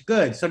Chinese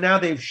goods. So now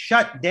they've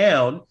shut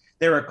down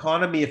their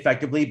economy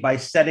effectively by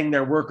setting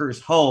their workers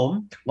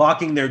home,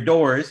 locking their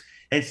doors,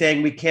 and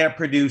saying we can't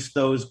produce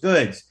those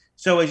goods.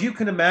 So as you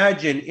can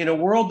imagine, in a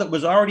world that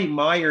was already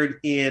mired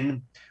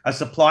in a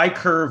supply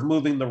curve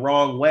moving the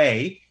wrong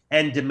way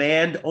and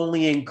demand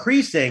only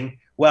increasing,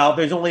 well,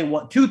 there's only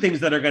two things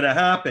that are going to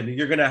happen.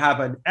 You're going to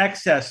have an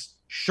excess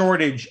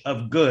shortage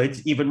of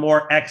goods, even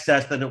more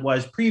excess than it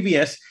was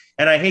previous.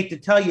 And I hate to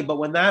tell you, but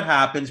when that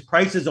happens,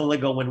 prices only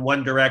go in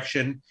one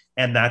direction,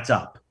 and that's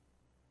up.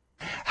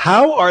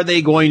 How are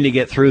they going to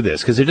get through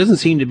this? Because there doesn't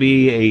seem to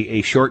be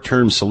a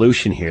short-term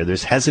solution here.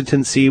 There's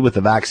hesitancy with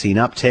the vaccine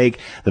uptake.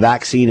 The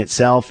vaccine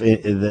itself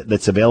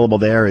that's available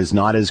there is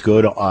not as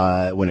good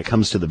when it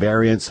comes to the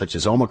variants such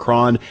as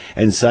Omicron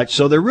and such.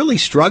 So they're really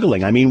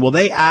struggling. I mean, will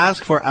they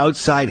ask for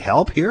outside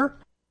help here?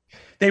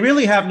 They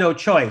really have no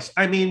choice.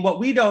 I mean, what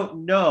we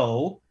don't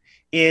know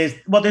is,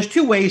 well, there's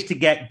two ways to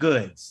get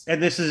goods,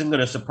 and this isn't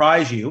going to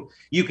surprise you.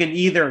 You can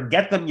either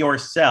get them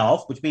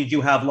yourself, which means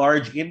you have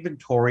large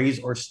inventories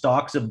or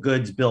stocks of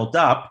goods built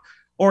up,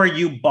 or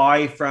you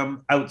buy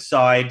from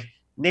outside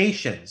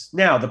nations.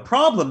 Now, the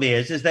problem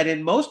is that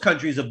in most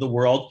countries of the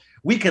world,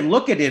 we can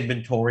look at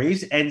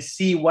inventories and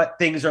see what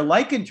things are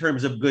like in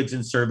terms of goods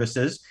and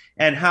services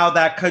and how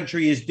that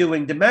country is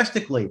doing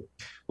domestically.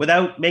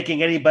 Without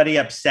making anybody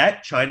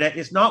upset, China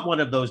is not one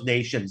of those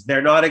nations.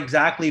 They're not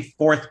exactly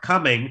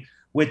forthcoming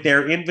with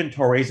their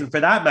inventories. And for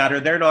that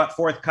matter, they're not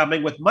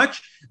forthcoming with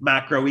much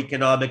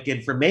macroeconomic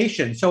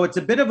information. So it's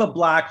a bit of a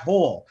black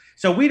hole.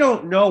 So we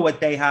don't know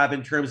what they have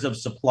in terms of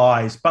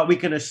supplies, but we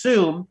can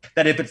assume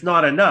that if it's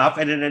not enough,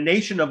 and in a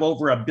nation of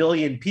over 1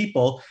 billion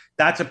people,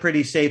 that's a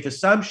pretty safe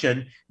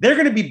assumption, they're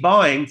going to be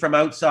buying from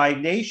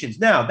outside nations.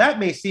 Now, that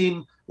may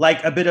seem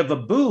like a bit of a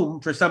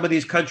boom for some of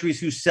these countries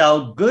who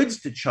sell goods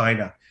to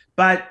China,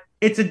 but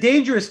it's a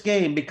dangerous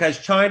game because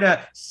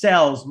China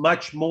sells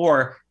much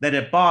more than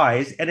it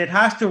buys, and it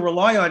has to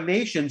rely on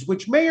nations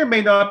which may or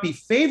may not be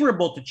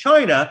favorable to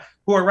China,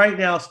 who are right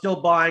now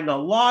still buying a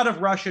lot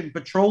of Russian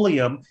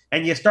petroleum,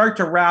 and you start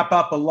to wrap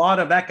up a lot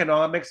of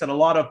economics and a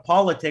lot of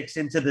politics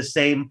into the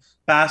same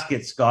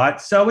basket,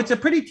 Scott. So it's a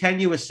pretty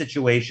tenuous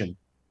situation.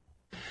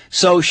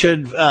 So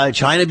should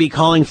China be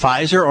calling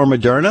Pfizer or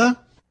Moderna?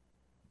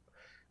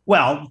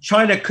 Well,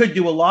 China could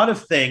do a lot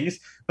of things,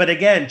 but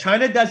again,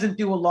 China doesn't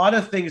do a lot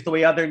of things the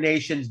way other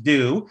nations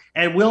do,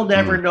 and we'll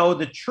never know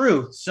the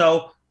truth.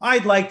 So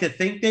I'd like to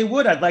think they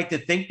would. I'd like to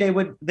think they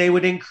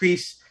would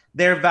increase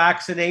their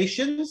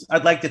vaccinations.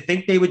 I'd like to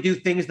think they would do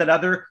things that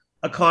other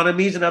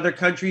economies and other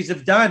countries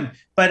have done.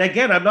 But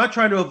again, I'm not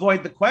trying to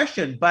avoid the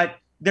question, but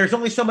there's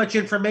only so much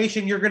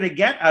information you're going to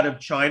get out of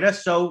China,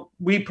 so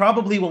we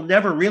probably will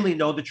never really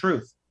know the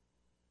truth.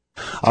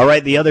 All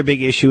right, the other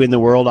big issue in the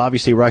world,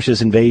 obviously Russia's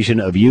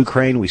invasion of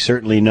Ukraine. We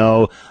certainly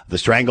know the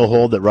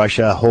stranglehold that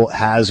Russia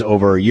has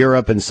over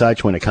Europe and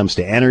such when it comes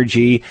to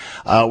energy.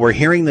 We're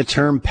hearing the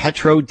term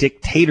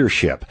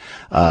petro-dictatorship,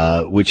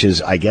 which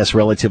is, I guess,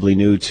 relatively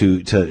new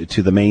to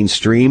the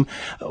mainstream.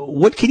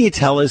 What can you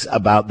tell us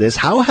about this?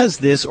 How has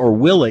this, or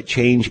will it,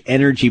 change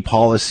energy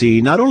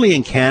policy, not only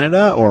in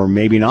Canada, or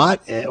maybe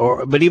not,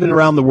 but even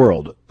around the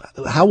world?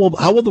 How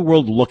will the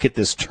world look at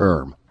this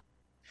term?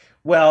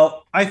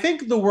 Well, I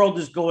think the world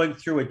is going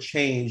through a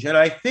change. And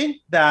I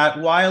think that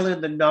while in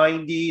the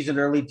 90s and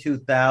early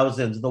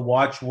 2000s, the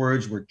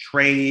watchwords were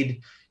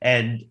trade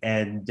and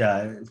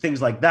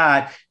things like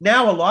that,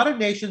 now a lot of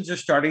nations are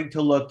starting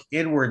to look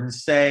inward and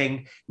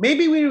saying,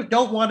 maybe we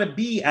don't want to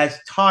be as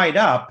tied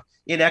up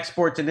in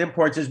exports and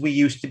imports as we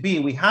used to be.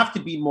 We have to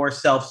be more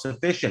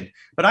self-sufficient.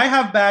 But I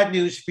have bad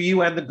news for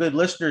you and the good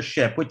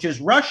listenership, which is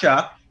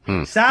Russia,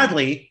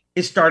 sadly,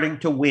 is starting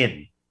to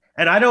win.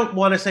 And I don't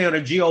want to say on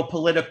a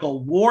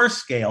geopolitical war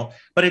scale,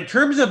 but in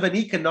terms of an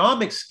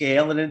economic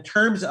scale and in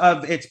terms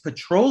of its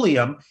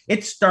petroleum,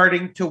 it's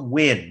starting to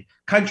win.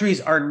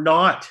 Countries are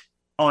not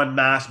en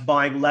masse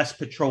buying less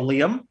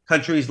petroleum,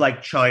 countries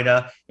like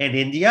China and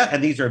India,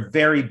 and these are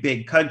very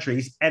big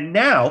countries. And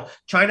now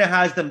China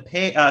has them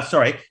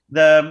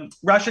the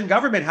Russian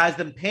government has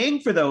them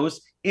paying for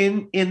those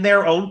in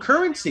their own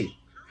currency.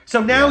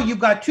 So now you've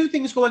got two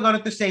things going on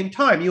at the same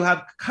time. You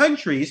have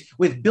countries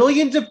with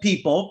billions of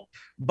people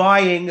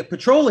buying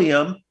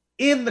petroleum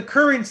in the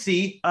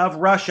currency of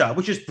Russia,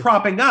 which is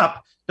propping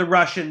up the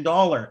Russian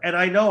dollar. And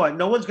I know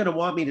no one's going to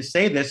want me to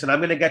say this, and I'm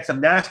going to get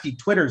some nasty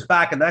Twitters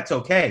back, and that's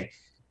okay.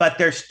 But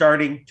they're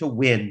starting to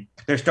win.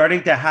 They're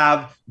starting to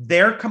have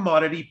their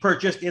commodity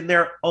purchased in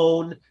their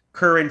own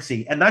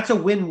currency. And that's a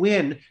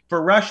win-win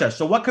for Russia.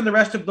 So what can the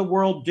rest of the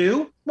world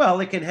do? Well,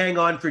 it can hang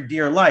on for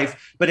dear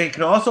life, but it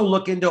can also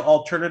look into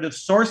alternative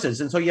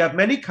sources. And so you have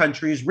many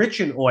countries rich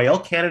in oil,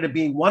 Canada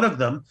being one of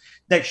them,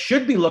 that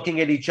should be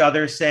looking at each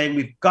other saying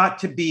we've got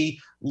to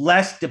be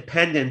less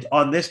dependent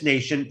on this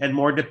nation and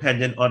more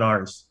dependent on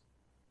ours.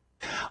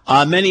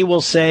 Many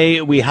will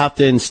say we have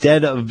to,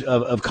 instead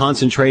of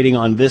concentrating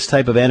on this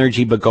type of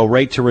energy, but go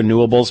right to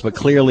renewables. But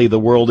clearly the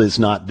world is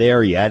not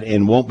there yet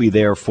and won't be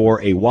there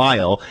for a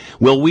while.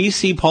 Will we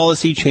see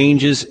policy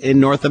changes in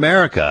North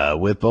America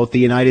with both the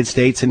United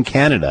States and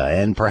Canada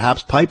and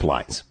perhaps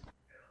pipelines?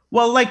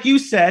 Well, like you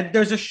said,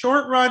 there's a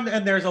short run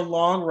and there's a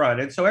long run.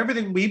 And so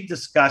everything we've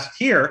discussed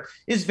here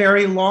is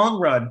very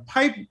long run.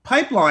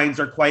 Pipelines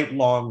are quite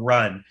long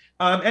run.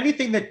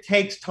 Anything that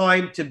takes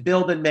time to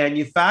build and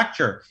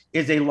manufacture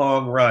is a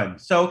long run.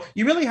 So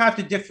you really have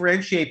to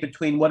differentiate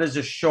between what is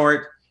a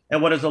short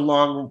and what is a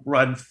long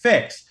run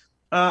fix.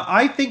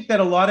 I think that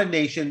a lot of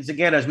nations,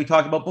 again, as we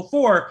talked about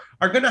before,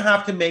 are going to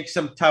have to make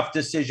some tough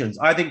decisions.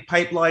 I think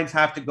pipelines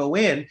have to go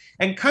in,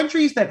 and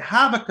countries that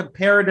have a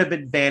comparative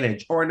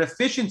advantage or an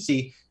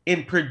efficiency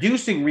in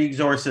producing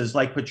resources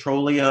like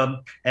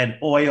petroleum and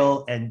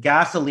oil and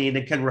gasoline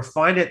and can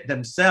refine it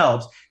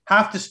themselves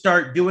have to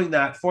start doing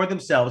that for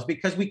themselves,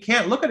 because we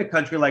can't look at a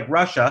country like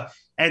Russia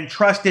and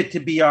trust it to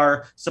be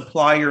our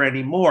supplier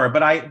anymore.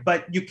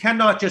 But you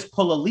cannot just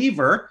pull a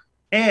lever.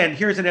 And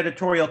here's an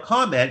editorial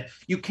comment.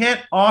 You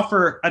can't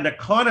offer an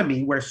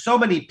economy where so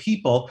many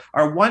people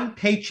are one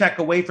paycheck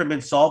away from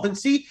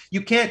insolvency.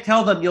 You can't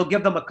tell them you'll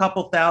give them a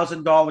couple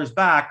 $1,000s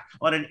back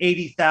on an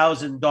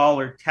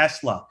 $80,000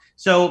 Tesla.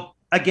 So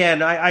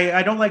again,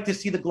 I don't like to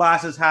see the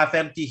glasses half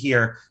empty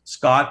here,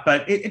 Scott,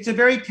 but it's a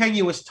very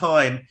tenuous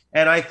time.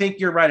 And I think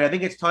you're right. I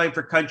think it's time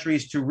for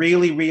countries to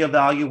really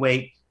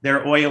reevaluate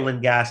their oil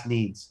and gas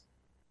needs.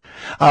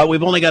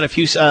 We've only got a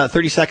few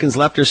 30 seconds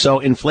left or so.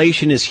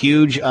 Inflation is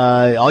huge.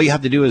 All you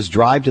have to do is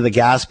drive to the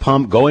gas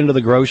pump, go into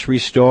the grocery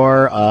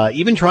store,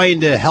 even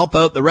trying to help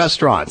out the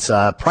restaurants.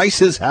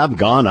 Prices have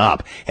gone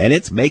up, and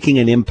it's making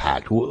an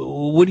impact.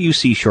 What do you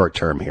see short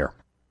term here?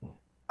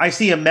 I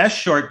see a mess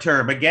short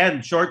term.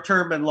 Again, short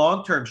term and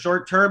long term.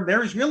 Short term,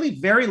 there's really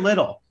very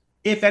little,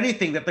 if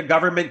anything, that the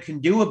government can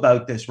do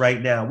about this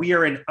right now. We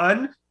are in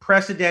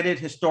unprecedented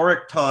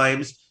historic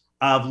times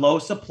of low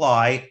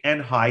supply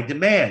and high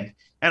demand.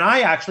 And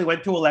I actually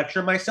went to a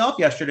lecture myself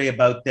yesterday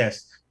about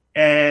this.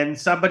 And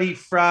somebody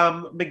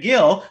from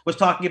McGill was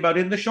talking about,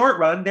 in the short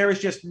run, there is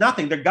just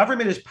nothing. The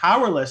government is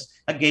powerless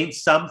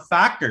against some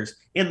factors.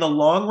 In the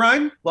long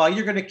run, well,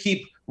 you're going to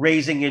keep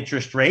raising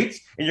interest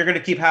rates and you're going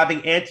to keep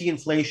having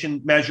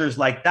anti-inflation measures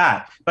like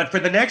that. But for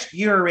the next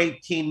year or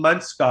 18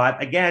 months,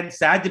 Scott, again,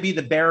 sad to be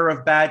the bearer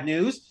of bad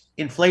news,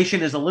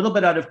 inflation is a little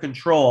bit out of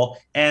control.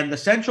 And the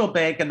central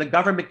bank and the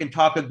government can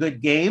talk a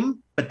good game,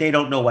 but they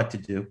don't know what to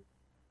do.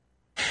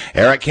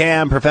 Eric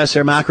Kam,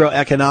 Professor of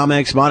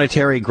Macroeconomics,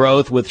 Monetary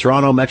Growth with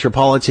Toronto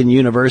Metropolitan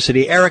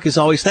University. Eric, as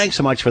always, thanks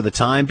so much for the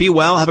time. Be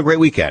well. Have a great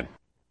weekend.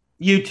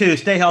 You too.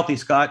 Stay healthy,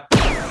 Scott.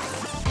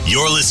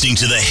 You're listening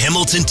to the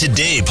Hamilton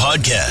Today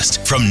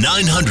podcast from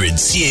 900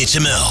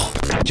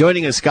 CHML.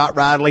 Joining us, Scott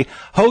Radley,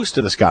 host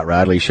of the Scott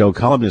Radley Show,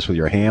 columnist with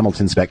your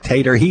Hamilton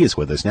Spectator. He is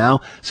with us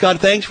now. Scott,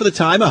 thanks for the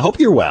time. I hope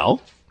you're well.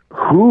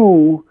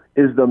 Who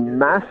is the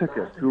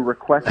masochist who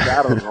requests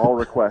that on All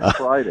Request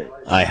Friday?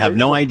 I have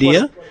no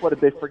idea. What,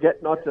 did they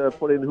forget not to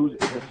put in who's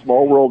it's a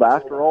small world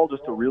after all,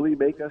 just to really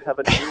make us have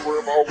an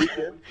earworm all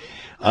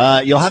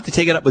weekend? You'll have to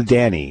take it up with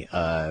Danny.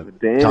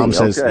 Tom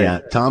says, okay. Yeah,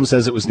 Tom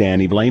says it was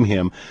Danny. Blame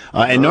him.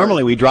 And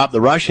normally we drop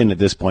the Russian at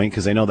this point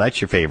because I know that's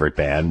your favorite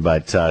band.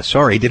 But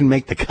sorry, didn't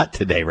make the cut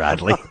today,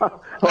 Radley.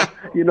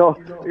 You know,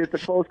 it's a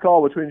close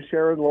call between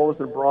Sharon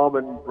Lois and Brahm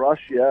and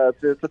Rush. Yeah,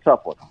 it's a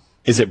tough one.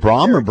 Is it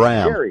Brahm or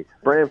Bram? Gary,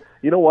 Bram.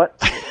 You know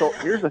what? So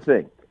here's the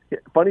thing.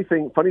 Funny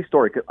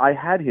story. 'Cause I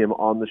had him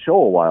on the show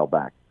a while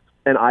back,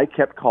 and I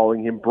kept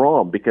calling him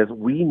Brahm because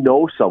we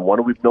know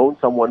someone. We've known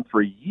someone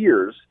for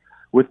years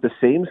with the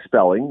same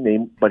spelling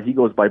name, but he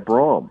goes by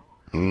Brahm.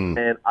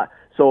 And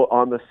so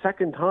on the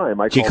second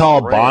time, Do you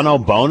call Bono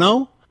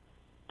Bono?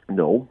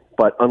 No,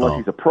 but unless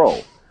he's a pro.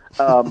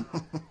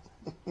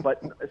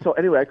 But so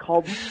anyway, I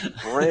called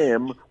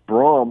Brahm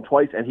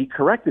twice, and he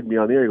corrected me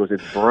on the air. He goes,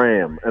 "It's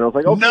Bram," and I was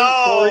like, "Okay,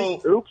 no! Sorry,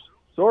 oops,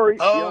 sorry,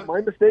 yeah,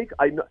 my mistake."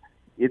 I know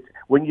it's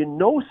when you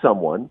know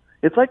someone.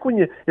 It's like when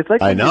you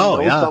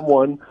know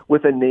someone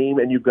with a name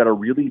and you've got a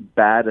really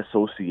bad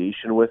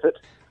association with it,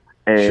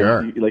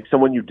 and you, like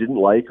someone you didn't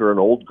like or an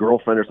old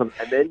girlfriend or something,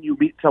 and then you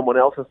meet someone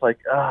else. It's like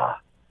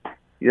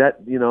that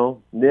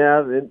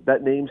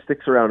name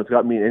sticks around. It's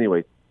got me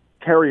anyway.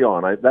 Carry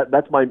on.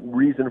 That's my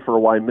reason for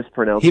why I'm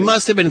mispronouncing. He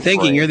must have been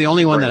thinking you're the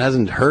only one that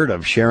hasn't heard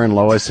of Sharon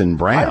Lois and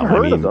Bram. I've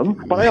heard of them,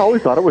 but I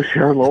always thought it was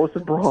Sharon Lois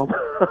and Bram.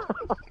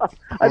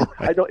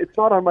 I don't. It's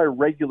not on my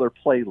regular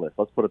playlist.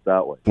 Let's put it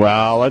that way.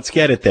 Well, let's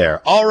get it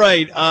there. All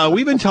right.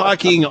 We've been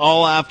talking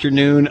all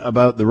afternoon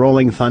about the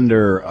Rolling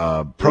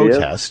Thunder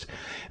protest.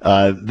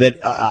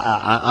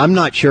 I'm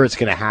not sure it's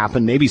going to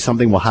happen. Maybe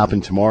something will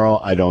happen tomorrow.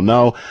 I don't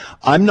know.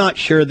 I'm not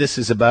sure this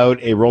is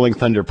about a Rolling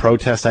Thunder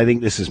protest. I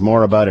think this is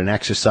more about an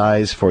exercise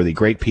for the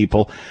great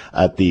people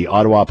at the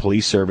Ottawa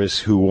Police Service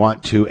who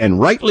want to, and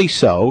rightly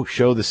so,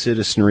 show the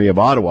citizenry of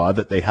Ottawa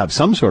that they have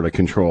some sort of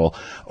control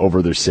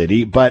over their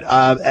city. But,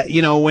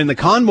 when the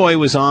convoy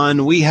was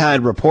on, we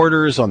had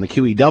reporters on the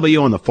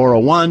QEW, on the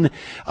 401,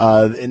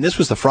 and this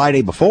was the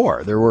Friday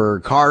before. There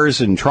were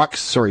cars and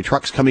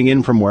trucks coming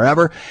in from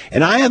wherever.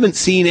 And I haven't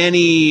seen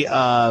any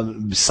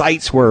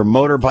sites where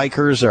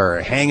motorbikers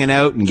are hanging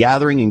out and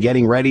gathering and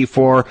getting ready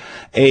for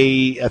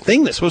a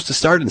thing that's supposed to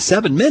start in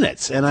 7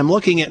 minutes. And I'm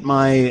looking at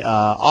my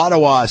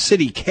Ottawa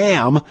City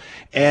Cam,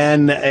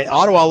 and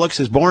Ottawa looks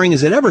as boring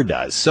as it ever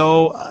does.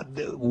 So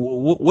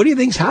what do you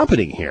think's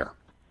happening here?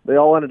 They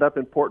all ended up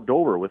in Port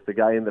Dover with the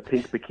guy in the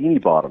pink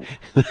bikini bottoms.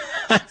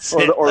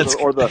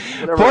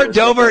 Port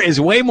Dover is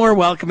way more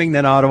welcoming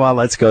than Ottawa.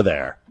 Let's go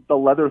there. The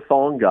leather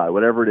thong guy,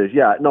 whatever it is.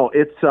 Yeah, no,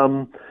 it's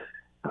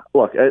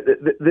Look,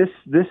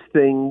 this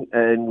thing,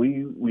 and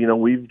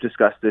we've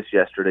discussed this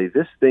yesterday.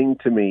 This thing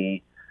to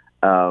me,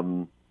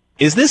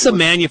 is this a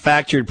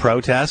manufactured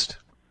protest?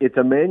 It's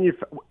a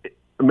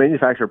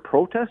manufactured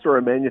protest or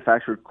a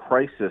manufactured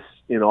crisis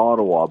in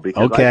Ottawa,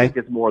 because I think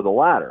it's more the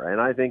latter.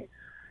 And I think,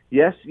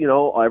 yes,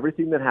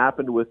 everything that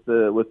happened with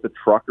the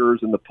truckers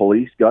and the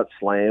police got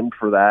slammed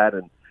for that,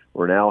 and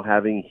we're now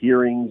having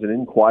hearings and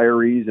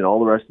inquiries and all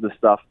the rest of the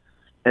stuff.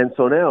 And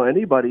so now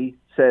anybody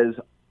says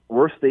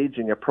we're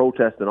staging a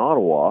protest in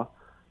Ottawa,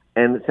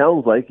 and it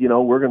sounds like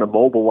we're going to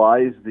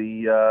mobilize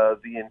the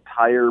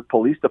entire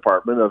police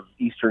department of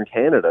Eastern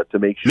Canada to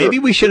make sure. Maybe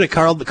we should have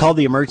called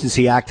the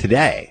Emergency Act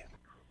today.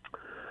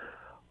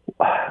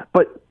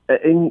 But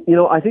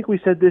I think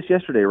we said this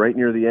yesterday, right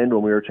near the end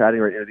when we were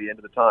chatting, right near the end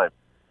of the time.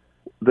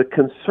 The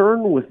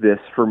concern with this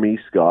for me,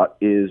 Scott,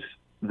 is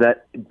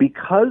that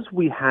because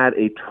we had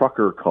a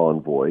trucker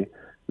convoy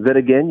that,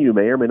 again, you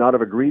may or may not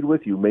have agreed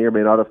with, you may or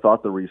may not have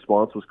thought the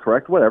response was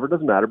correct, whatever,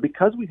 doesn't matter.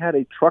 Because we had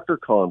a trucker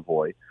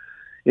convoy,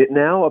 it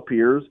now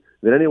appears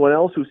that anyone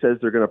else who says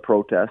they're going to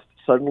protest,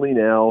 suddenly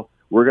now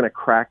we're going to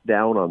crack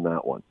down on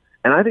that one.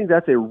 And I think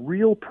that's a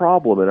real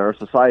problem in our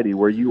society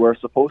where you are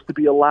supposed to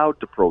be allowed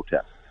to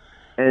protest.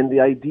 And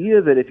the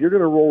idea that if you're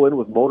going to roll in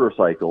with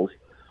motorcycles,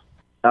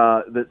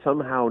 that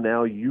somehow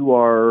now you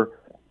are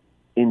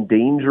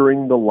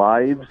endangering the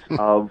lives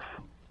of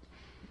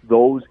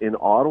those in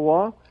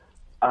Ottawa,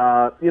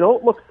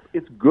 look,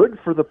 it's good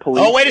for the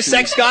police. Oh, wait a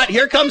sec, Scott.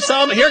 Here come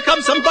some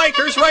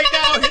bikers right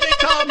now.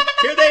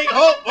 Here they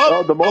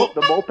come. The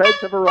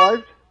mopeds have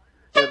arrived.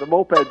 Yeah, the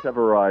mopeds have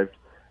arrived.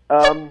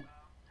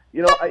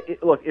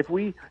 Look, if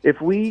we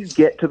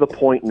get to the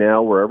point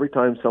now where every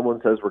time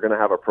someone says we're going to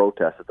have a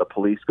protest, that the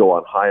police go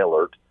on high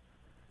alert,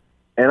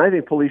 and I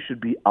think police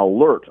should be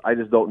alert. I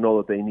just don't know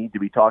that they need to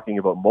be talking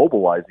about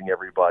mobilizing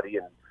everybody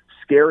and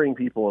scaring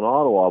people in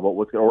Ottawa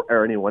about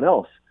or anyone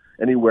else.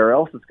 Anywhere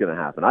else that's going to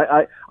happen.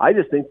 I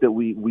just think that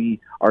we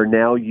are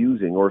now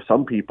using, or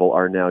some people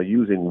are now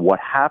using, what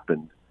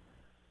happened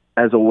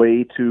as a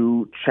way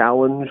to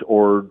challenge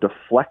or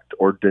deflect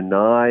or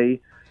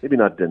deny, maybe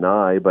not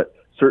deny, but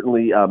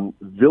certainly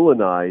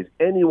villainize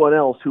anyone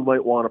else who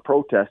might want to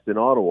protest in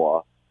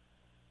Ottawa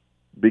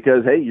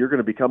because, hey, you're going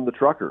to become the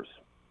truckers.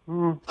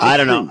 I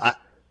don't know.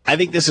 I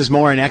think this is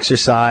more an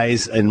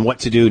exercise in what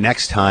to do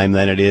next time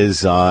than it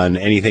is on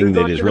anything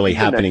that is really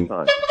happening.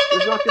 Oh,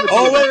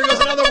 there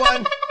goes another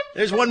one.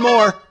 There's one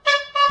more.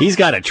 He's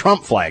got a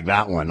Trump flag,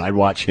 that one. I'd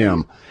watch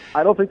him.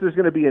 I don't think there's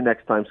going to be a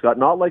next time, Scott.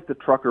 Not like the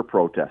trucker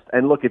protest.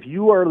 And look, if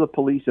you are the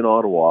police in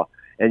Ottawa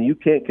and you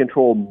can't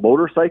control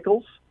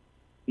motorcycles,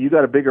 you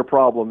got a bigger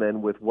problem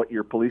than with what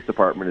your police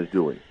department is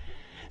doing.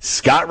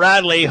 Scott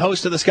Radley,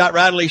 host of the Scott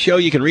Radley Show.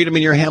 You can read him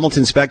in your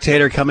Hamilton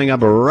Spectator coming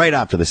up right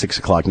after the 6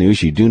 o'clock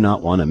news. You do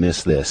not want to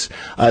miss this.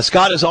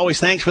 Scott, as always,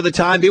 thanks for the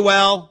time. Be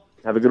well.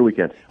 Have a good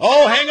weekend.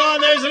 Oh, hang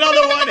on. There's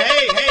another one.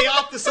 Hey,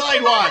 off the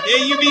sidewalk.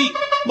 Hey, you beat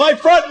my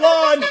front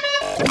lawn.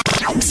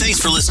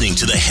 Thanks for listening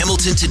to the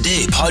Hamilton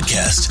Today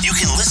podcast. You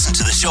can listen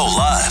to the show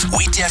live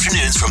weekday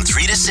afternoons from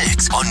 3 to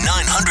 6 on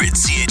 900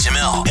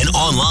 CHML and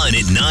online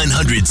at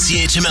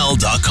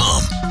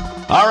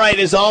 900CHML.com. All right,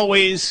 as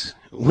always,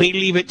 we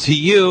leave it to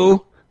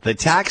you, the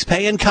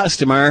tax-paying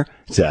customer,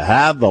 to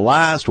have the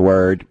last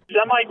word.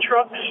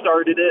 Semi-truck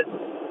started it.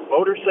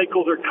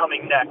 Motorcycles are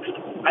coming next.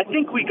 I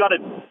think we got to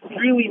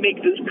really make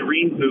this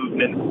green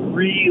movement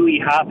really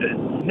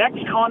happen.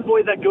 Next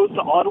convoy that goes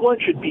to Ottawa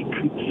should be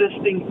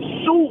consisting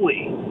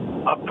solely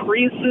of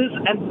Priuses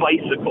and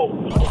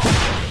bicycles.